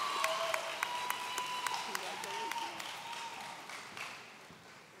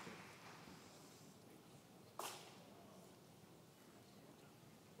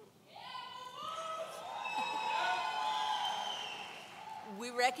 We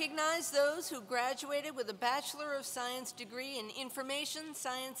recognize those who graduated with a Bachelor of Science degree in Information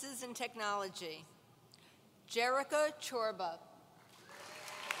Sciences and Technology. Jerica Chorba.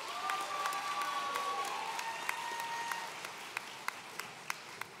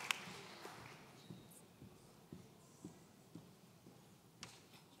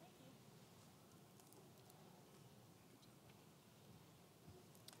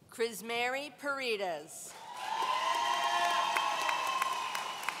 Rosemarie Paredes.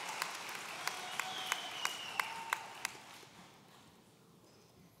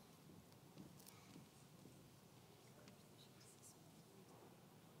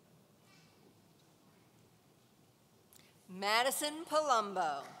 Madison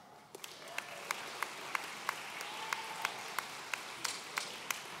Palumbo.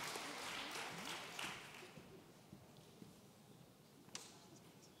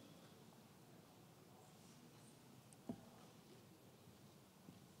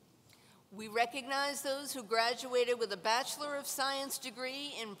 We recognize those who graduated with a Bachelor of Science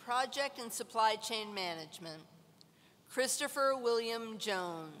degree in Project and Supply Chain Management. Christopher William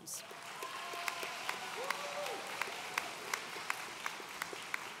Jones.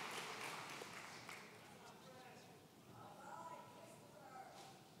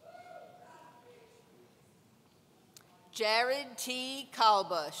 Jared T.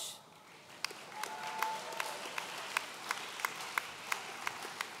 Kalbush.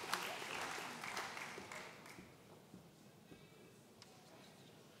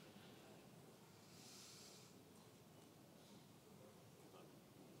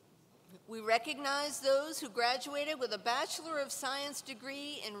 We recognize those who graduated with a Bachelor of Science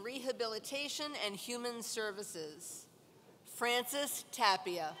degree in Rehabilitation and Human Services. Francis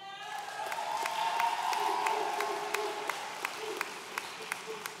Tapia.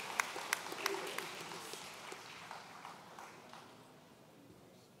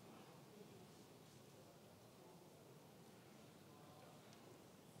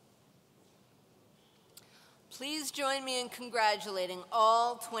 Please join me in congratulating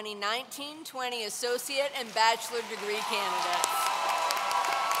all 2019-20 associate and bachelor degree candidates.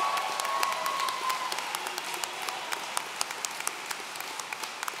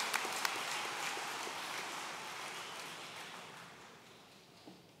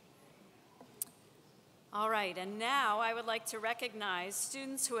 All right, and now I would like to recognize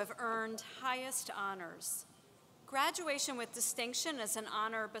students who have earned highest honors. Graduation with distinction is an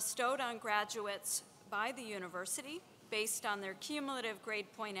honor bestowed on graduates by the university based on their cumulative grade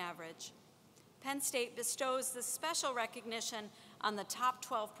point average. Penn State bestows this special recognition on the top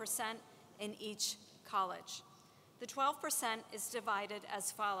 12% in each college. The 12% is divided as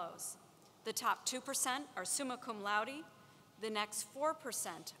follows. The top 2% are summa cum laude, the next 4%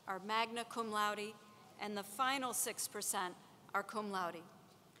 are magna cum laude, and the final 6% are cum laude.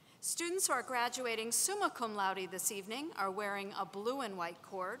 Students who are graduating summa cum laude this evening are wearing a blue and white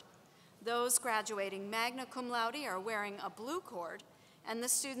cord. Those graduating magna cum laude are wearing a blue cord, and the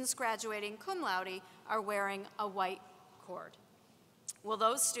students graduating cum laude are wearing a white cord. Will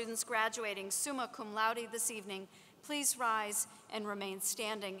those students graduating summa cum laude this evening please rise and remain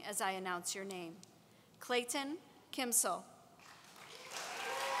standing as I announce your name? Clayton Kimsel.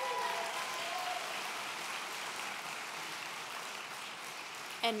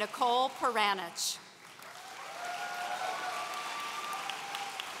 And Nicole Paranich.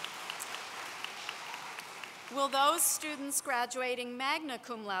 Will those students graduating magna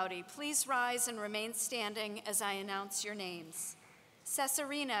cum laude please rise and remain standing as I announce your names?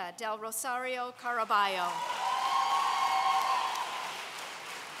 Cesarina del Rosario Caraballo.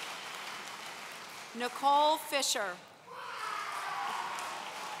 Nicole Fisher.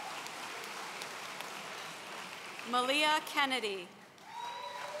 Malia Kennedy.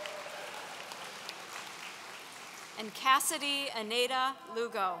 And Cassidy Aneda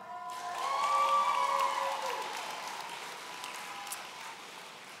Lugo.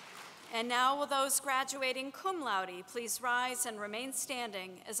 And now will those graduating cum laude please rise and remain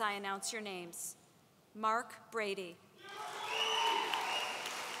standing as I announce your names. Mark Brady.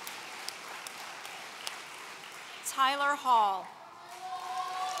 Tyler Hall.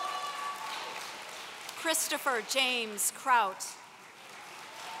 Christopher James Kraut.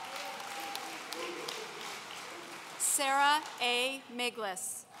 Sarah A.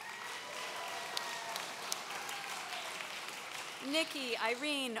 Miglis. Nikki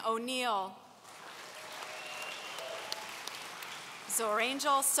Irene O'Neill.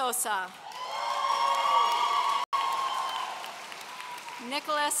 Zorangel Sosa.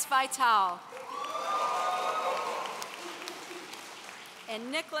 Nicholas Vital.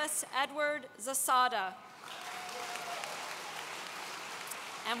 And Nicholas Edward Zasada.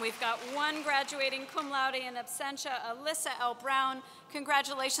 And we've got one graduating cum laude in absentia, Alyssa L. Brown.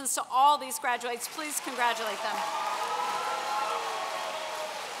 Congratulations to all these graduates. Please congratulate them.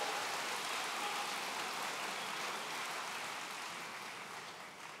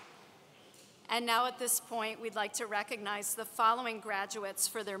 And now at this point, we'd like to recognize the following graduates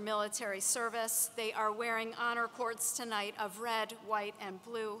for their military service. They are wearing honor cords tonight of red, white, and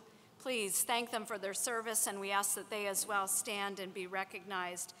blue. Please thank them for their service, and we ask that they as well stand and be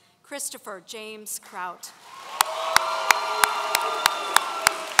recognized. Christopher James Kraut.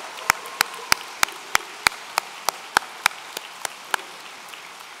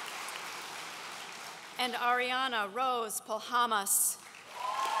 And Ariana Rose Polhamas.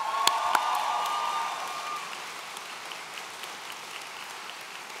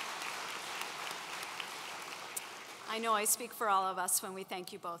 I know I speak for all of us when we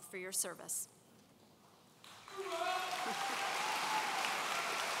thank you both for your service.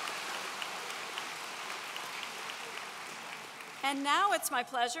 And now it's my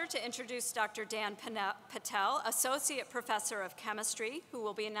pleasure to introduce Dr. Dan Patel, Associate Professor of Chemistry, who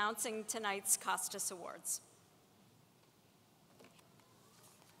will be announcing tonight's Costas Awards.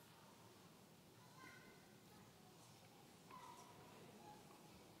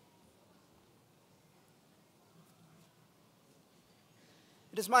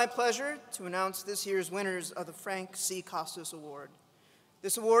 It is my pleasure to announce this year's winners of the Frank C. Costas Award.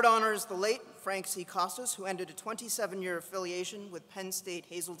 This award honors the late Frank C. Costas, who ended a 27-year affiliation with Penn State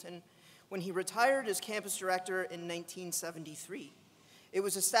Hazleton when he retired as campus director in 1973. It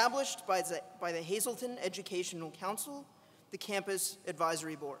was established by the Hazleton Educational Council, the Campus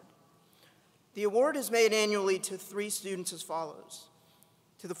Advisory Board. The award is made annually to 3 students as follows.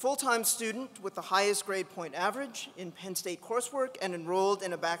 To the full-time student with the highest grade point average in Penn State coursework and enrolled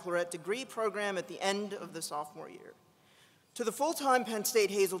in a baccalaureate degree program at the end of the sophomore year. To the full-time Penn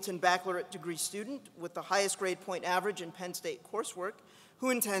State Hazleton baccalaureate degree student with the highest grade point average in Penn State coursework who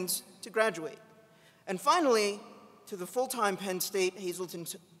intends to graduate. And finally, to the full-time Penn State Hazleton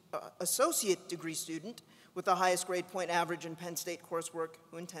associate degree student with the highest grade point average in Penn State coursework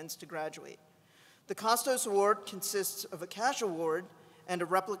who intends to graduate. The Costas Award consists of a cash award and a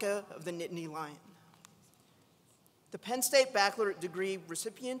replica of the Nittany Lion. The Penn State baccalaureate degree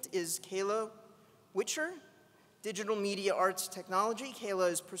recipient is Kayla Witcher, Digital Media Arts Technology.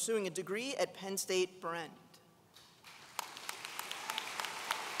 Kayla is pursuing a degree at Penn State Behrend.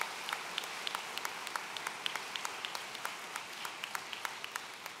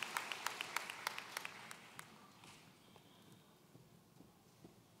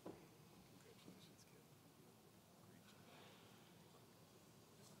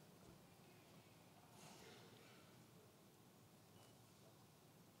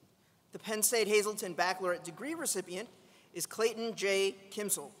 The Penn State Hazleton baccalaureate degree recipient is Clayton J.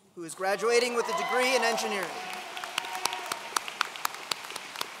 Kimsel, who is graduating with a degree in engineering.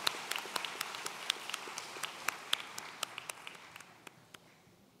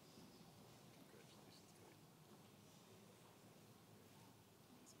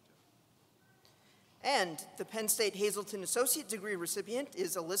 And the Penn State Hazleton associate degree recipient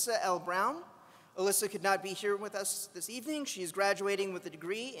is Alyssa L. Brown. Alyssa could not be here with us this evening. She is graduating with a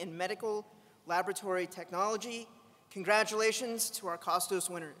degree in medical laboratory technology. Congratulations to our Costas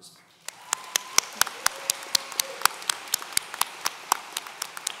winners.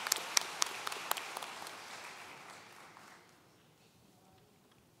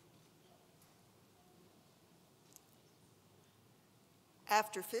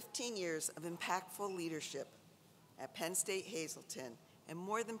 After 15 years of impactful leadership at Penn State Hazleton and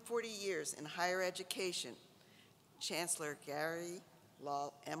more than 40 years in higher education, Chancellor Gary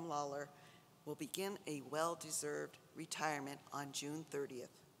M. Lawler will begin a well-deserved retirement on June 30th.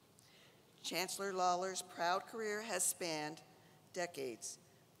 Chancellor Lawler's proud career has spanned decades.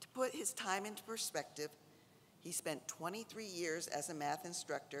 To put his time into perspective, he spent 23 years as a math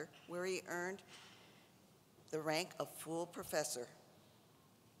instructor where he earned the rank of full professor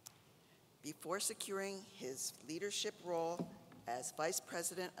before securing his leadership role as Vice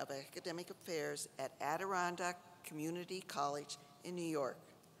President of Academic Affairs at Adirondack Community College in New York.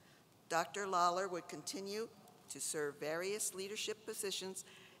 Dr. Lawler would continue to serve various leadership positions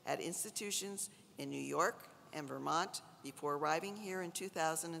at institutions in New York and Vermont before arriving here in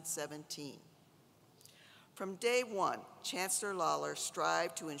 2017. From day one, Chancellor Lawler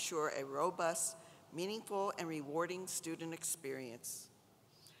strived to ensure a robust, meaningful, and rewarding student experience.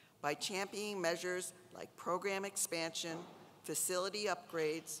 By championing measures like program expansion, facility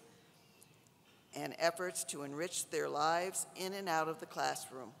upgrades, and efforts to enrich their lives in and out of the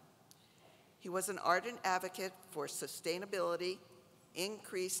classroom. He was an ardent advocate for sustainability,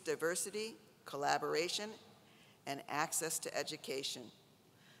 increased diversity, collaboration, and access to education.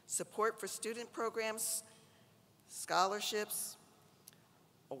 Support for student programs, scholarships,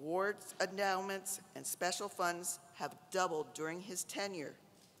 awards, endowments, and special funds have doubled during his tenure.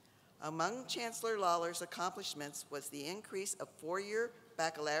 Among Chancellor Lawler's accomplishments was the increase of 4-year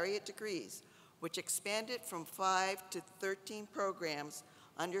baccalaureate degrees, which expanded from 5 to 13 programs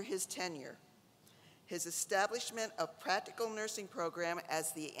under his tenure. His establishment of practical nursing program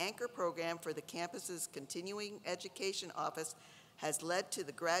as the anchor program for the campus's continuing education office has led to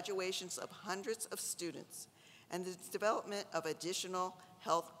the graduations of hundreds of students and the development of additional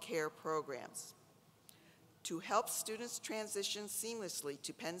health care programs. To help students transition seamlessly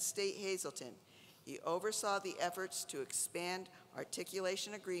to Penn State Hazleton, he oversaw the efforts to expand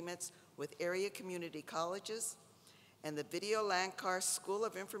articulation agreements with area community colleges and the Video Lankar School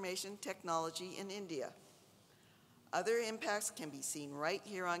of Information Technology in India. Other impacts can be seen right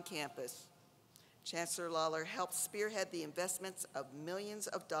here on campus. Chancellor Lawler helped spearhead the investments of millions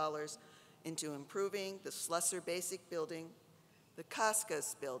of dollars into improving the Slusser Basic Building, the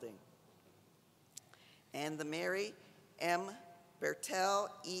Caccese Building, and the Mary M. Bertel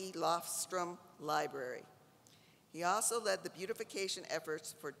E. Lofstrom Library. He also led the beautification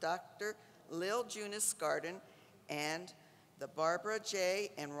efforts for Dr. Lil Junis Garden and the Barbara J.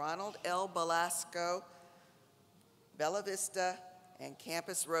 and Ronald L. Belasco Bella Vista and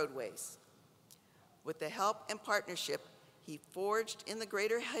campus roadways. With the help and partnership he forged in the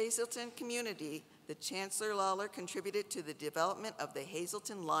greater Hazleton community, the Chancellor Lawler contributed to the development of the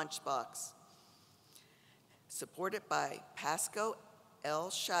Hazleton Launchbox, supported by Pasco L.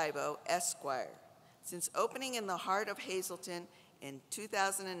 Shivo, Esquire. Since opening in the heart of Hazleton in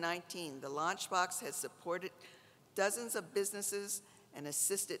 2019, the Launchbox has supported dozens of businesses and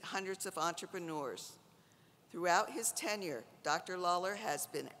assisted hundreds of entrepreneurs. Throughout his tenure, Dr. Lawler has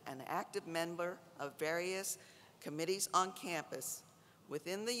been an active member of various committees on campus,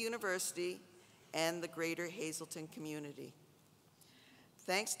 within the university, and the greater Hazleton community.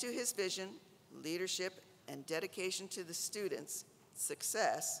 Thanks to his vision, leadership, and dedication to the students'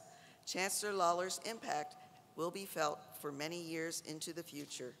 success, Chancellor Lawler's impact will be felt for many years into the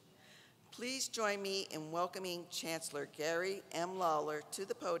future. Please join me in welcoming Chancellor Gary M. Lawler to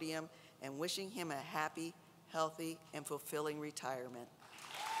the podium and wishing him a happy, healthy, and fulfilling retirement.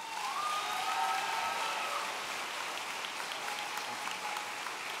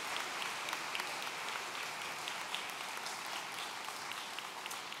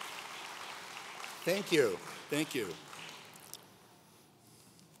 Thank you. Thank you.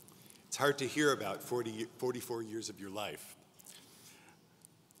 It's hard to hear about 44 years of your life.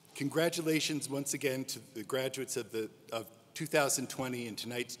 Congratulations once again to the graduates of 2020 and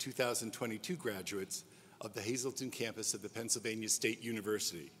tonight's 2022 graduates of the Hazleton campus of the Pennsylvania State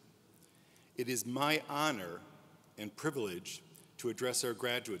University. It is my honor and privilege to address our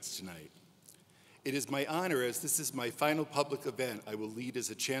graduates tonight. It is my honor, as this is my final public event I will lead as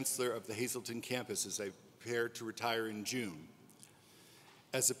a chancellor of the Hazleton campus as I prepare to retire in June.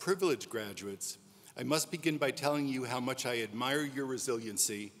 As a privileged graduates, I must begin by telling you how much I admire your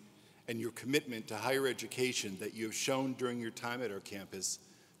resiliency and your commitment to higher education that you have shown during your time at our campus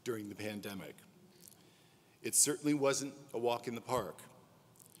during the pandemic. It certainly wasn't a walk in the park,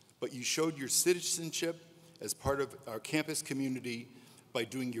 but you showed your citizenship as part of our campus community by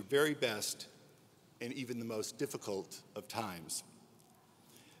doing your very best in even the most difficult of times.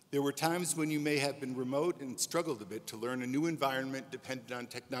 There were times when you may have been remote and struggled a bit to learn a new environment dependent on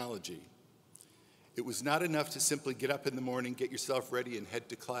technology. It was not enough to simply get up in the morning, get yourself ready, and head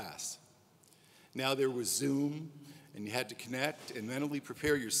to class. Now there was Zoom, and you had to connect and mentally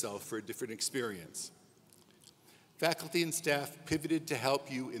prepare yourself for a different experience. Faculty and staff pivoted to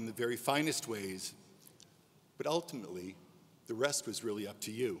help you in the very finest ways, but ultimately, the rest was really up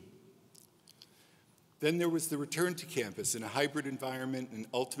to you. Then there was the return to campus in a hybrid environment and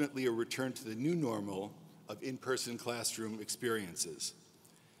ultimately a return to the new normal of in-person classroom experiences.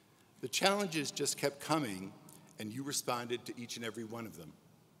 The challenges just kept coming, and you responded to each and every one of them.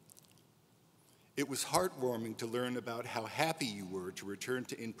 It was heartwarming to learn about how happy you were to return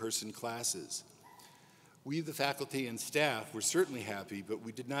to in-person classes. We, the faculty and staff, were certainly happy, but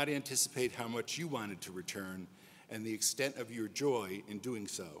we did not anticipate how much you wanted to return and the extent of your joy in doing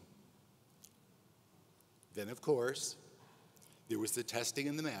so. Then, of course, there was the testing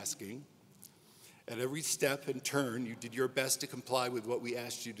and the masking. At every step and turn, you did your best to comply with what we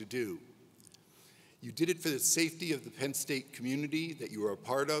asked you to do. You did it for the safety of the Penn State community that you are a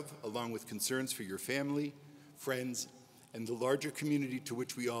part of, along with concerns for your family, friends, and the larger community to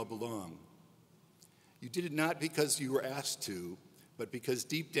which we all belong. You did it not because you were asked to, but because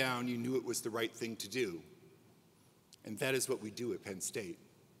deep down you knew it was the right thing to do. And that is what we do at Penn State.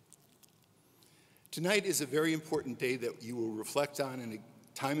 Tonight is a very important day that you will reflect on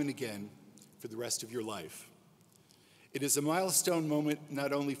time and again for the rest of your life. It is a milestone moment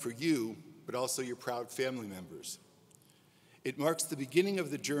not only for you, but also your proud family members. It marks the beginning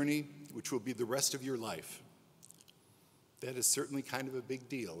of the journey, which will be the rest of your life. That is certainly kind of a big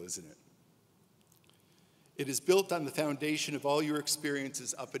deal, isn't it? It is built on the foundation of all your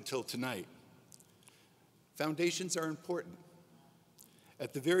experiences up until tonight. Foundations are important.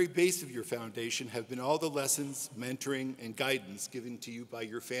 At the very base of your foundation have been all the lessons, mentoring, and guidance given to you by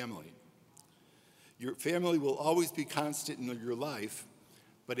your family. Your family will always be constant in your life,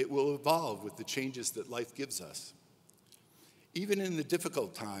 but it will evolve with the changes that life gives us. Even in the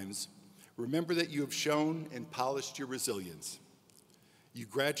difficult times, remember that you have shown and polished your resilience. You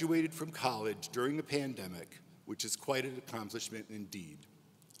graduated from college during the pandemic, which is quite an accomplishment indeed.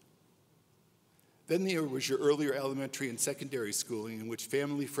 Then there was your earlier elementary and secondary schooling in which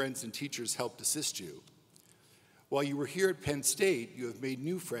family, friends, and teachers helped assist you. While you were here at Penn State, you have made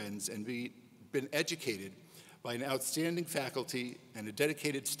new friends and been educated by an outstanding faculty and a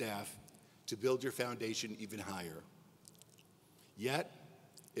dedicated staff to build your foundation even higher. Yet,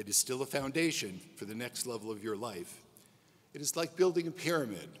 it is still a foundation for the next level of your life. It is like building a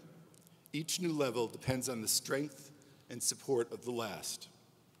pyramid. Each new level depends on the strength and support of the last.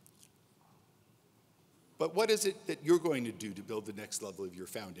 But what is it that you're going to do to build the next level of your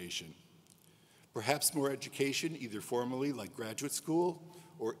foundation? Perhaps more education, either formally like graduate school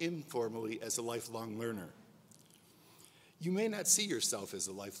or informally as a lifelong learner. You may not see yourself as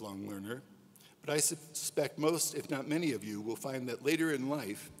a lifelong learner, but I suspect most, if not many of you, will find that later in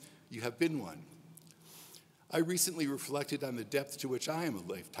life, you have been one. I recently reflected on the depth to which I am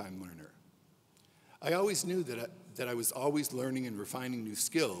a lifetime learner. I always knew that I was always learning and refining new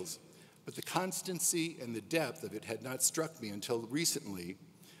skills, but the constancy and the depth of it had not struck me until recently,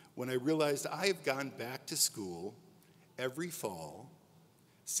 when I realized I have gone back to school every fall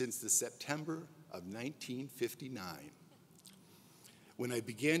since the September of 1959. When I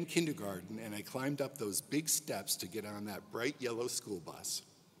began kindergarten and I climbed up those big steps to get on that bright yellow school bus.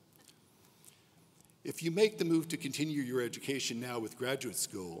 If you make the move to continue your education now with graduate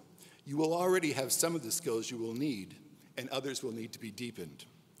school, you will already have some of the skills you will need, and others will need to be deepened.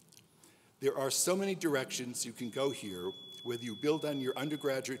 There are so many directions you can go here, whether you build on your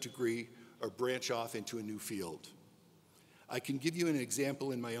undergraduate degree or branch off into a new field. I can give you an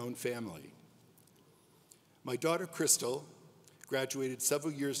example in my own family. My daughter, Crystal, graduated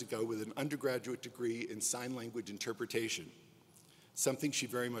several years ago with an undergraduate degree in sign language interpretation, something she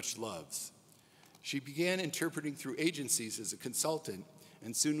very much loves. She began interpreting through agencies as a consultant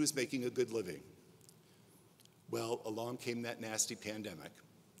and soon was making a good living. Well, along came that nasty pandemic.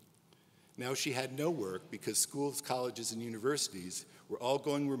 Now she had no work because schools, colleges, and universities were all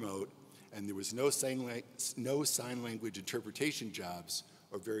going remote, and there was no sign language interpretation jobs,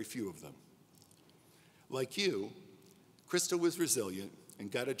 or very few of them. Like you, Crystal was resilient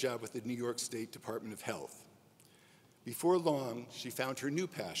and got a job with the New York State Department of Health. Before long, she found her new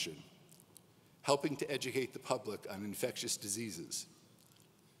passion, helping to educate the public on infectious diseases.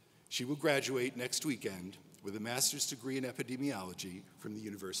 She will graduate next weekend with a master's degree in epidemiology from the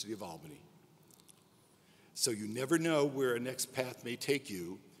University of Albany. So you never know where a next path may take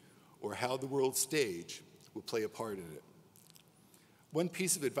you or how the world stage will play a part in it. One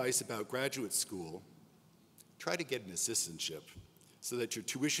piece of advice about graduate school: try to get an assistantship so that your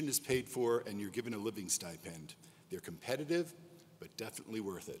tuition is paid for and you're given a living stipend. They're competitive, but definitely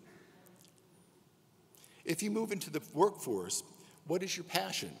worth it. If you move into the workforce, what is your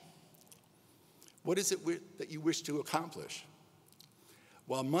passion? What is it that you wish to accomplish?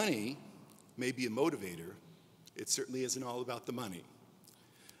 While money may be a motivator, it certainly isn't all about the money.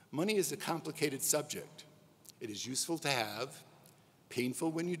 Money is a complicated subject. It is useful to have,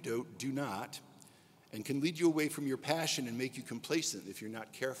 painful when you do not, and can lead you away from your passion and make you complacent if you're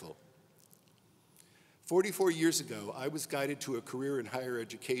not careful. 44 years ago, I was guided to a career in higher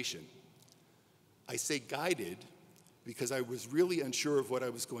education. I say guided because I was really unsure of what I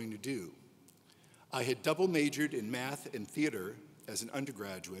was going to do. I had double majored in math and theater as an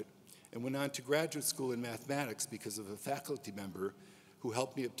undergraduate and went on to graduate school in mathematics because of a faculty member who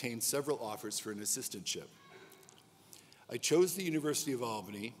helped me obtain several offers for an assistantship. I chose the University of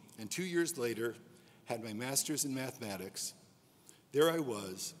Albany, and 2 years later, had my master's in mathematics. There I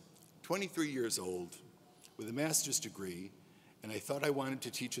was, 23 years old, with a master's degree, and I thought I wanted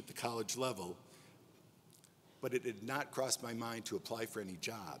to teach at the college level, but it had not crossed my mind to apply for any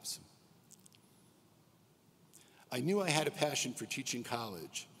jobs. I knew I had a passion for teaching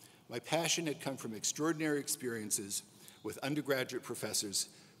college. My passion had come from extraordinary experiences with undergraduate professors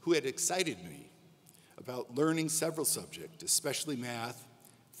who had excited me about learning several subjects, especially math,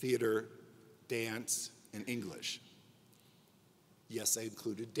 theater, dance, and English. Yes, I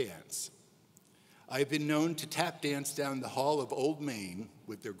included dance. I have been known to tap dance down the hall of Old Main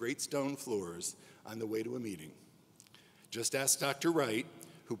with their great stone floors on the way to a meeting. Just ask Dr. Wright,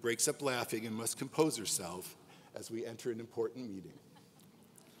 who breaks up laughing and must compose herself as we enter an important meeting.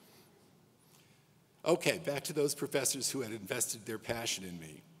 Okay, back to those professors who had invested their passion in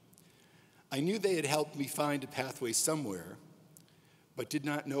me. I knew they had helped me find a pathway somewhere, but did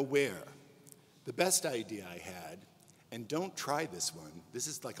not know where. The best idea I had, and don't try this one, this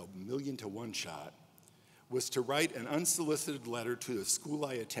is like 1,000,000 to 1 shot, was to write an unsolicited letter to the school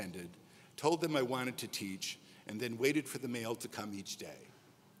I attended, told them I wanted to teach, and then waited for the mail to come each day.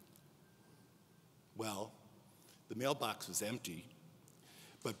 Well, the mailbox was empty,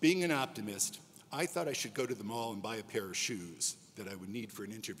 but being an optimist, I thought I should go to the mall and buy a pair of shoes that I would need for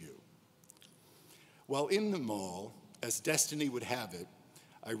an interview. While in the mall, as destiny would have it,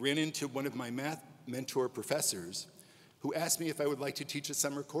 I ran into one of my math mentor professors who asked me if I would like to teach a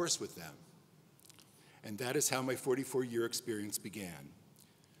summer course with them. And that is how my 44-year experience began.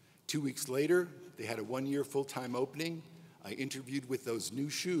 2 weeks later, they had a 1-year full-time opening. I interviewed with those new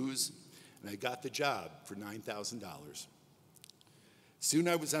shoes, and I got the job for $9,000. Soon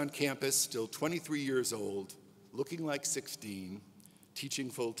I was on campus, still 23 years old, looking like 16, teaching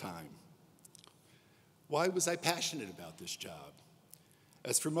full-time. Why was I passionate about this job?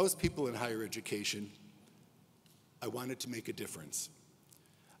 As for most people in higher education, I wanted to make a difference.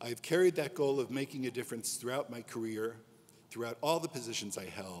 I have carried that goal of making a difference throughout my career, throughout all the positions I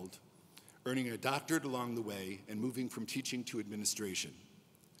held, earning a doctorate along the way, and moving from teaching to administration.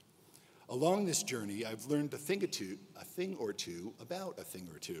 Along this journey, I've learned a thing or two about a thing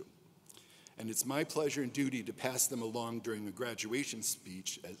or two, and it's my pleasure and duty to pass them along during a graduation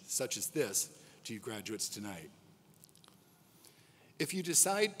speech such as this to you graduates tonight. If you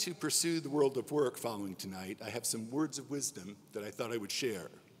decide to pursue the world of work following tonight, I have some words of wisdom that I thought I would share.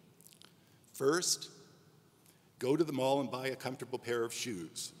 First, go to the mall and buy a comfortable pair of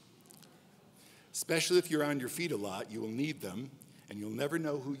shoes. Especially if you're on your feet a lot, you will need them, and you'll never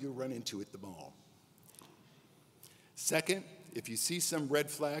know who you'll run into at the mall. Second, if you see some red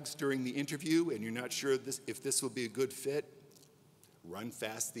flags during the interview and you're not sure if this will be a good fit, run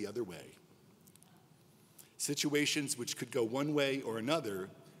fast the other way. Situations which could go one way or another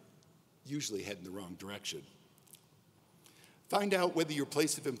usually head in the wrong direction. Find out whether your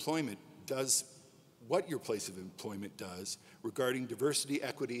place of employment does what your place of employment does regarding diversity,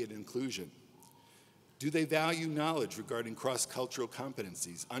 equity, and inclusion. Do they value knowledge regarding cross-cultural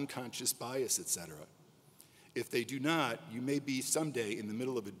competencies, unconscious bias, etc.? If they do not, you may be someday in the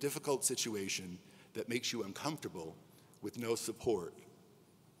middle of a difficult situation that makes you uncomfortable with no support.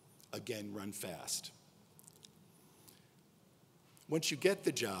 Again, run fast. Once you get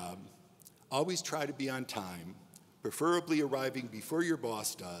the job, always try to be on time, preferably arriving before your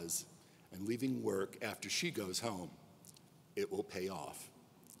boss does and leaving work after she goes home. It will pay off.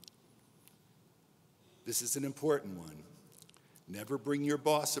 This is an important one. Never bring your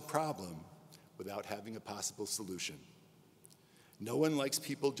boss a problem without having a possible solution. No one likes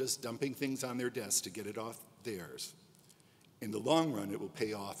people just dumping things on their desk to get it off theirs. In the long run, it will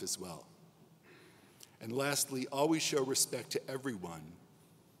pay off as well. And lastly, always show respect to everyone,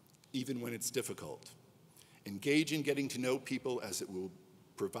 even when it's difficult. Engage in getting to know people as it will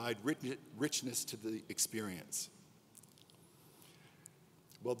provide richness to the experience.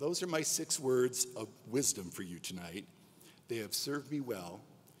 Well, those are my 6 words of wisdom for you tonight. They have served me well,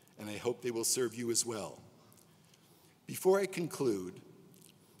 and I hope they will serve you as well. Before I conclude,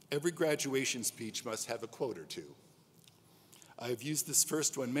 every graduation speech must have a quote or two. I have used this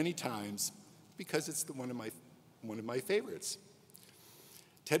first one many times because it's one of my favorites.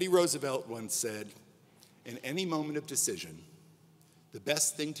 Teddy Roosevelt once said, "In any moment of decision, the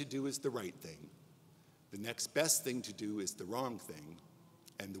best thing to do is the right thing. The next best thing to do is the wrong thing.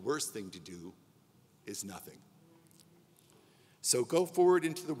 And the worst thing to do is nothing." So go forward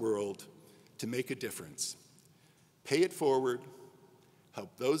into the world to make a difference. Pay it forward,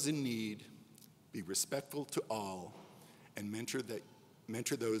 help those in need, be respectful to all, and mentor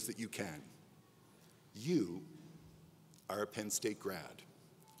mentor those that you can. You are a Penn State grad.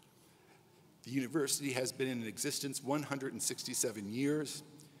 The university has been in existence 167 years,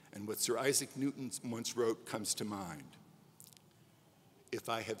 and what Sir Isaac Newton once wrote comes to mind. If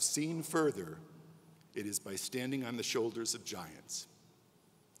I have seen further, it is by standing on the shoulders of giants.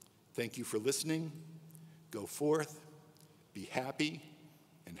 Thank you for listening. Go forth, be happy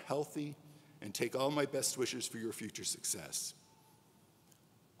and healthy, and take all my best wishes for your future success.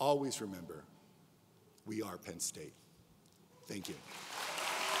 Always remember, we are Penn State. Thank you.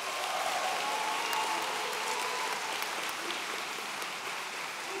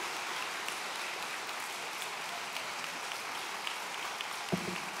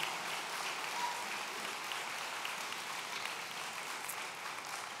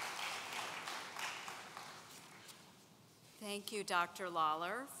 Thank you, Dr.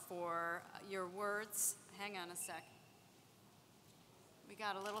 Lawler, for your words. Hang on a sec. We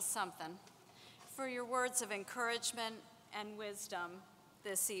got a little something. For your words of encouragement and wisdom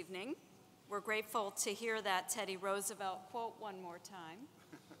this evening. We're grateful to hear that Teddy Roosevelt quote one more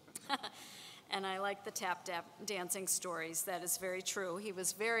time. And I like the tap dancing stories. That is very true. He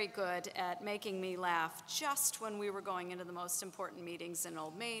was very good at making me laugh just when we were going into the most important meetings in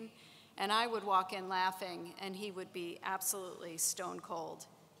Old Main. And I would walk in laughing, and he would be absolutely stone cold,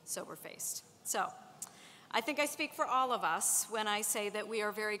 sober-faced. So I think I speak for all of us when I say that we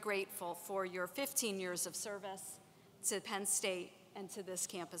are very grateful for your 15 years of service to Penn State and to this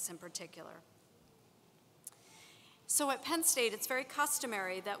campus in particular. So at Penn State, it's very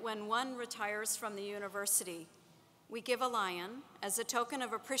customary that when one retires from the university, we give a lion as a token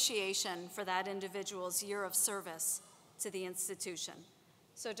of appreciation for that individual's year of service to the institution.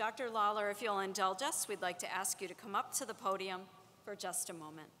 So Dr. Lawler, if you'll indulge us, we'd like to ask you to come up to the podium for just a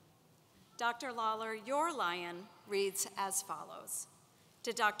moment. Dr. Lawler, your lion reads as follows.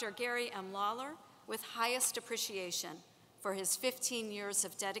 To Dr. Gary M. Lawler, with highest appreciation for his 15 years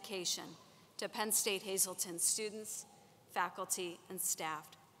of dedication to Penn State Hazleton students, faculty, and staff.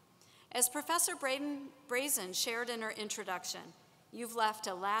 As Professor Brazon shared in her introduction, you've left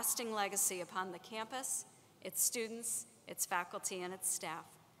a lasting legacy upon the campus, its students, its faculty, and its staff.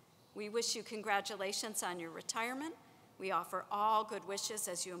 We wish you congratulations on your retirement. We offer all good wishes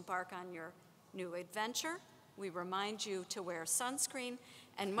as you embark on your new adventure. We remind you to wear sunscreen,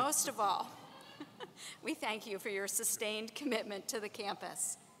 and most of all, we thank you for your sustained commitment to the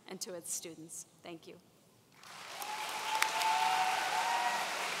campus and to its students. Thank you.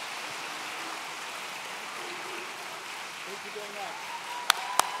 Thank you very much.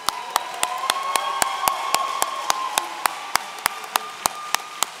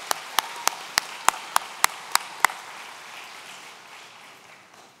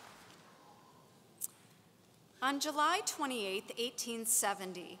 On July 28,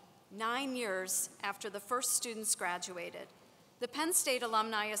 1870, 9 years after the first students graduated, the Penn State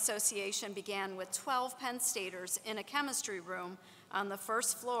Alumni Association began with 12 Penn Staters in a chemistry room on the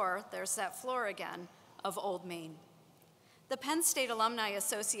first floor, there's that floor again, of Old Main. The Penn State Alumni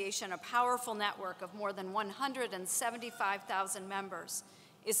Association, a powerful network of more than 175,000 members,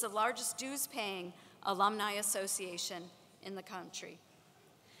 is the largest dues-paying alumni association in the country.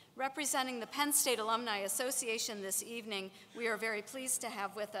 Representing the Penn State Alumni Association this evening, we are very pleased to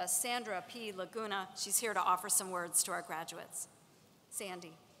have with us Sandra P. Laguna. She's here to offer some words to our graduates.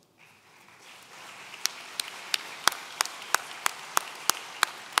 Sandy.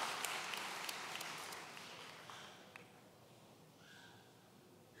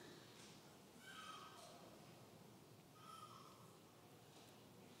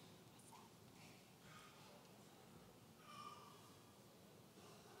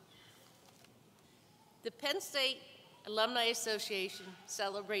 The Penn State Alumni Association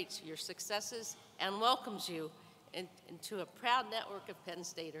celebrates your successes and welcomes you into a proud network of Penn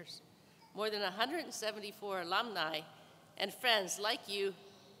Staters. More than 174 alumni and friends like you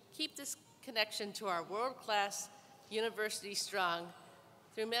keep this connection to our world-class university strong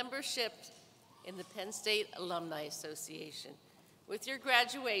through membership in the Penn State Alumni Association. With your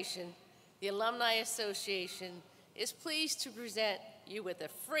graduation, the Alumni Association is pleased to present you with a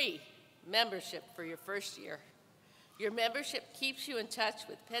free membership for your first year. Your membership keeps you in touch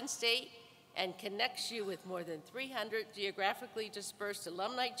with Penn State and connects you with more than 300 geographically dispersed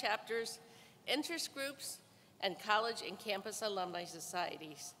alumni chapters, interest groups, and college and campus alumni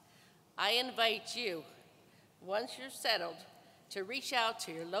societies. I invite you, once you're settled, to reach out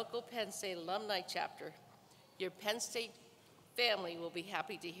to your local Penn State alumni chapter. Your Penn State family will be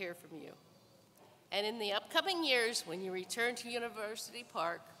happy to hear from you. And in the upcoming years, when you return to University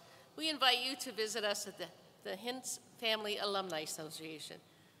Park, we invite you to visit us at the the Hintz Family Alumni Association.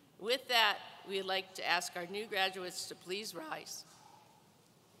 With that, we'd like to ask our new graduates to please rise.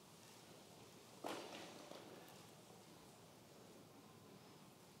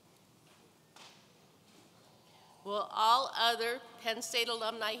 Will all other Penn State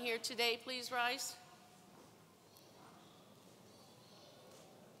alumni here today please rise?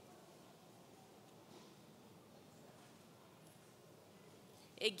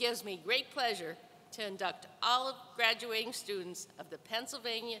 It gives me great pleasure to induct all of graduating students of the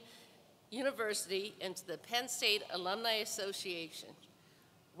Pennsylvania University into the Penn State Alumni Association.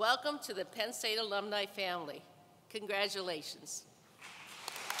 Welcome to the Penn State alumni family. Congratulations.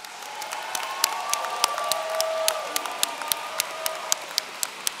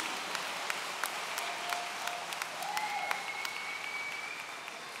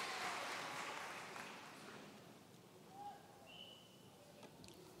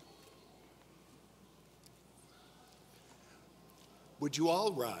 Would you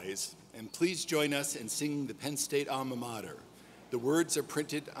all rise and please join us in singing the Penn State alma mater? The words are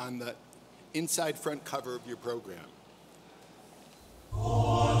printed on the inside front cover of your program.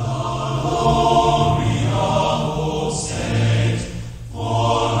 For the glory of O State,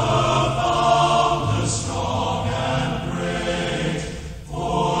 for her founder strong and great,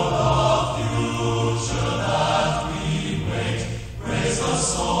 for the future that we wait, raise a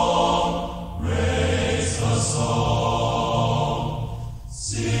song, raise a song.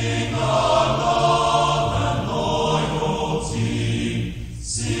 Sing our love and loyalty,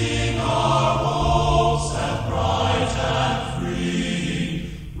 sing our hopes and bright and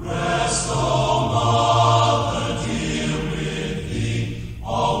free. Rest, O Mother dear, with thee,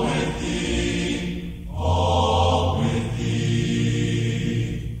 all with thee, all with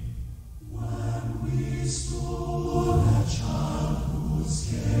thee. When we stood at childhood's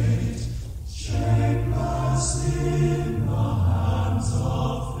gate, shapeless in the hands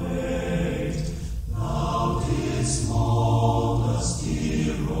of fate, thou didst mold us,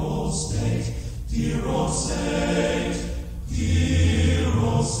 dear old state, dear old state, dear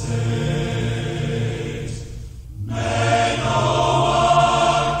old state. May no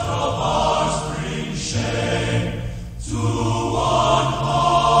act of ours bring shame to one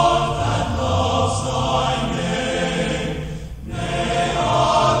heart that loves thy name. May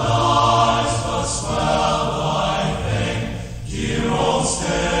our lives but swell thy fame, dear old state,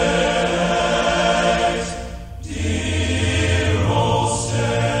 dear old state.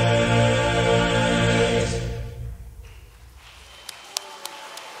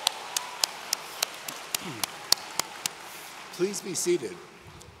 Please be seated.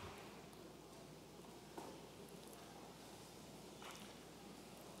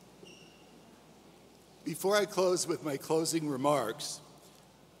 Before I close with my closing remarks,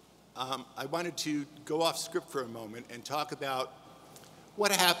 I wanted to go off script for a moment and talk about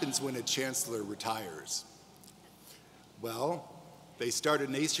what happens when a chancellor retires. Well, they start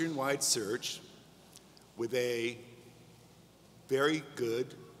a nationwide search with a very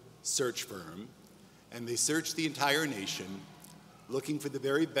good search firm, and they search the entire nation looking for the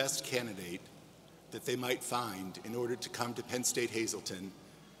very best candidate that they might find in order to come to Penn State Hazleton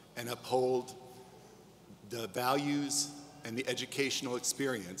and uphold the values and the educational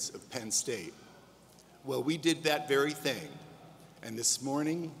experience of Penn State. Well, we did that very thing, and this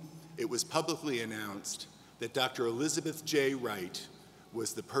morning it was publicly announced that Dr. Elizabeth J. Wright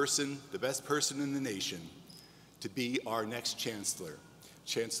was the best person in the nation to be our next chancellor.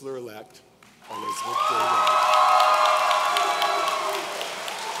 Chancellor-elect Elizabeth J. Wright.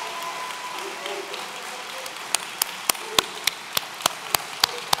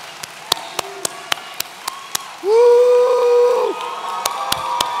 Woo!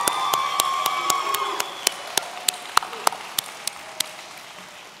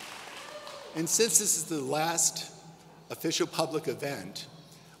 And since this is the last official public event,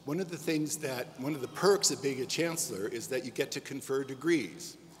 one of the perks of being a chancellor is that you get to confer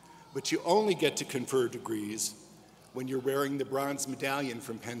degrees. But you only get to confer degrees when you're wearing the bronze medallion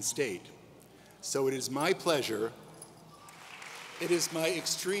from Penn State. So it is my pleasure, it is my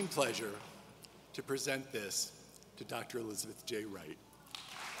extreme pleasure to present this to Dr. Elizabeth J. Wright.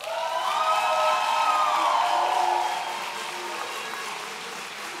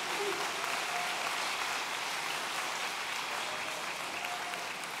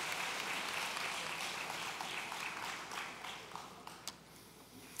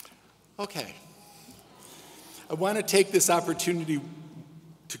 Okay. I want to take this opportunity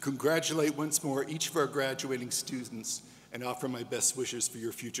to congratulate once more each of our graduating students and offer my best wishes for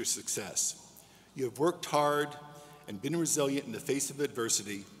your future success. You have worked hard and been resilient in the face of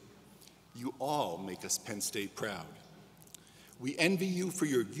adversity. You all make us Penn State proud. We envy you for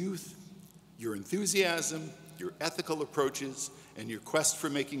your youth, your enthusiasm, your ethical approaches, and your quest for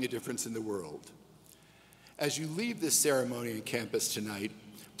making a difference in the world. As you leave this ceremony on campus tonight,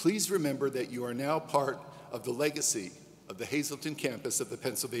 please remember that you are now part of the legacy of the Hazleton campus of the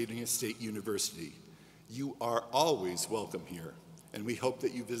Pennsylvania State University. You are always welcome here, and we hope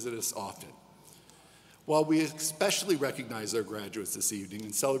that you visit us often. While we especially recognize our graduates this evening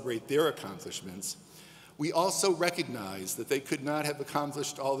and celebrate their accomplishments, we also recognize that they could not have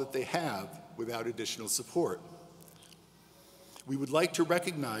accomplished all that they have without additional support. We would like to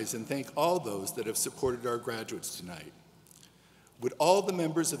recognize and thank all those that have supported our graduates tonight. Would all the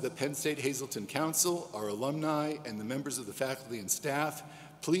members of the Penn State Hazleton Council, our alumni, and the members of the faculty and staff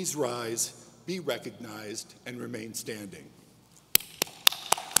please rise, be recognized, and remain standing.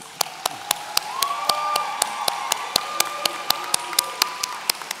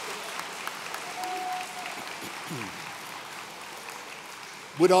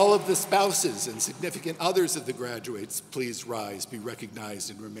 Would all of the spouses and significant others of the graduates please rise, be recognized,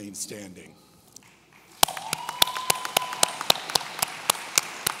 and remain standing.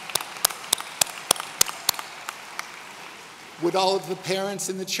 Would all of the parents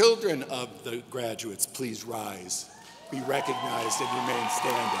and the children of the graduates please rise, be recognized, and remain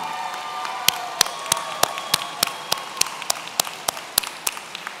standing.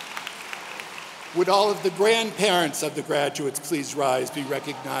 Would all of the grandparents of the graduates please rise, be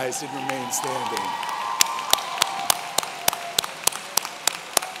recognized, and remain standing.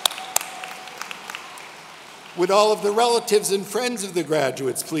 Would all of the relatives and friends of the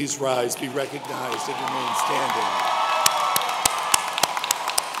graduates please rise, be recognized, and remain standing.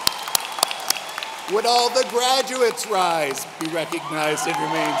 Would all the graduates rise, be recognized, and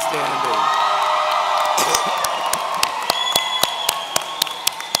remain standing.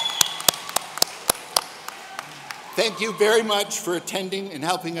 Thank you very much for attending and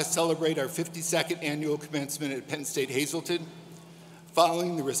helping us celebrate our 52nd annual commencement at Penn State Hazleton.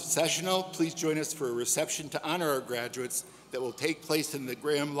 Following the recessional, please join us for a reception to honor our graduates that will take place in the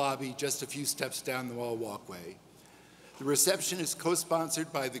Graham lobby just a few steps down the wall walkway. The reception is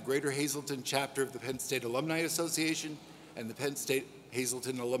co-sponsored by the Greater Hazleton chapter of the Penn State Alumni Association and the Penn State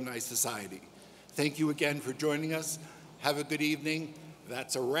Hazleton Alumni Society. Thank you again for joining us. Have a good evening.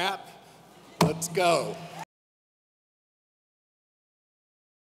 That's a wrap. Let's go.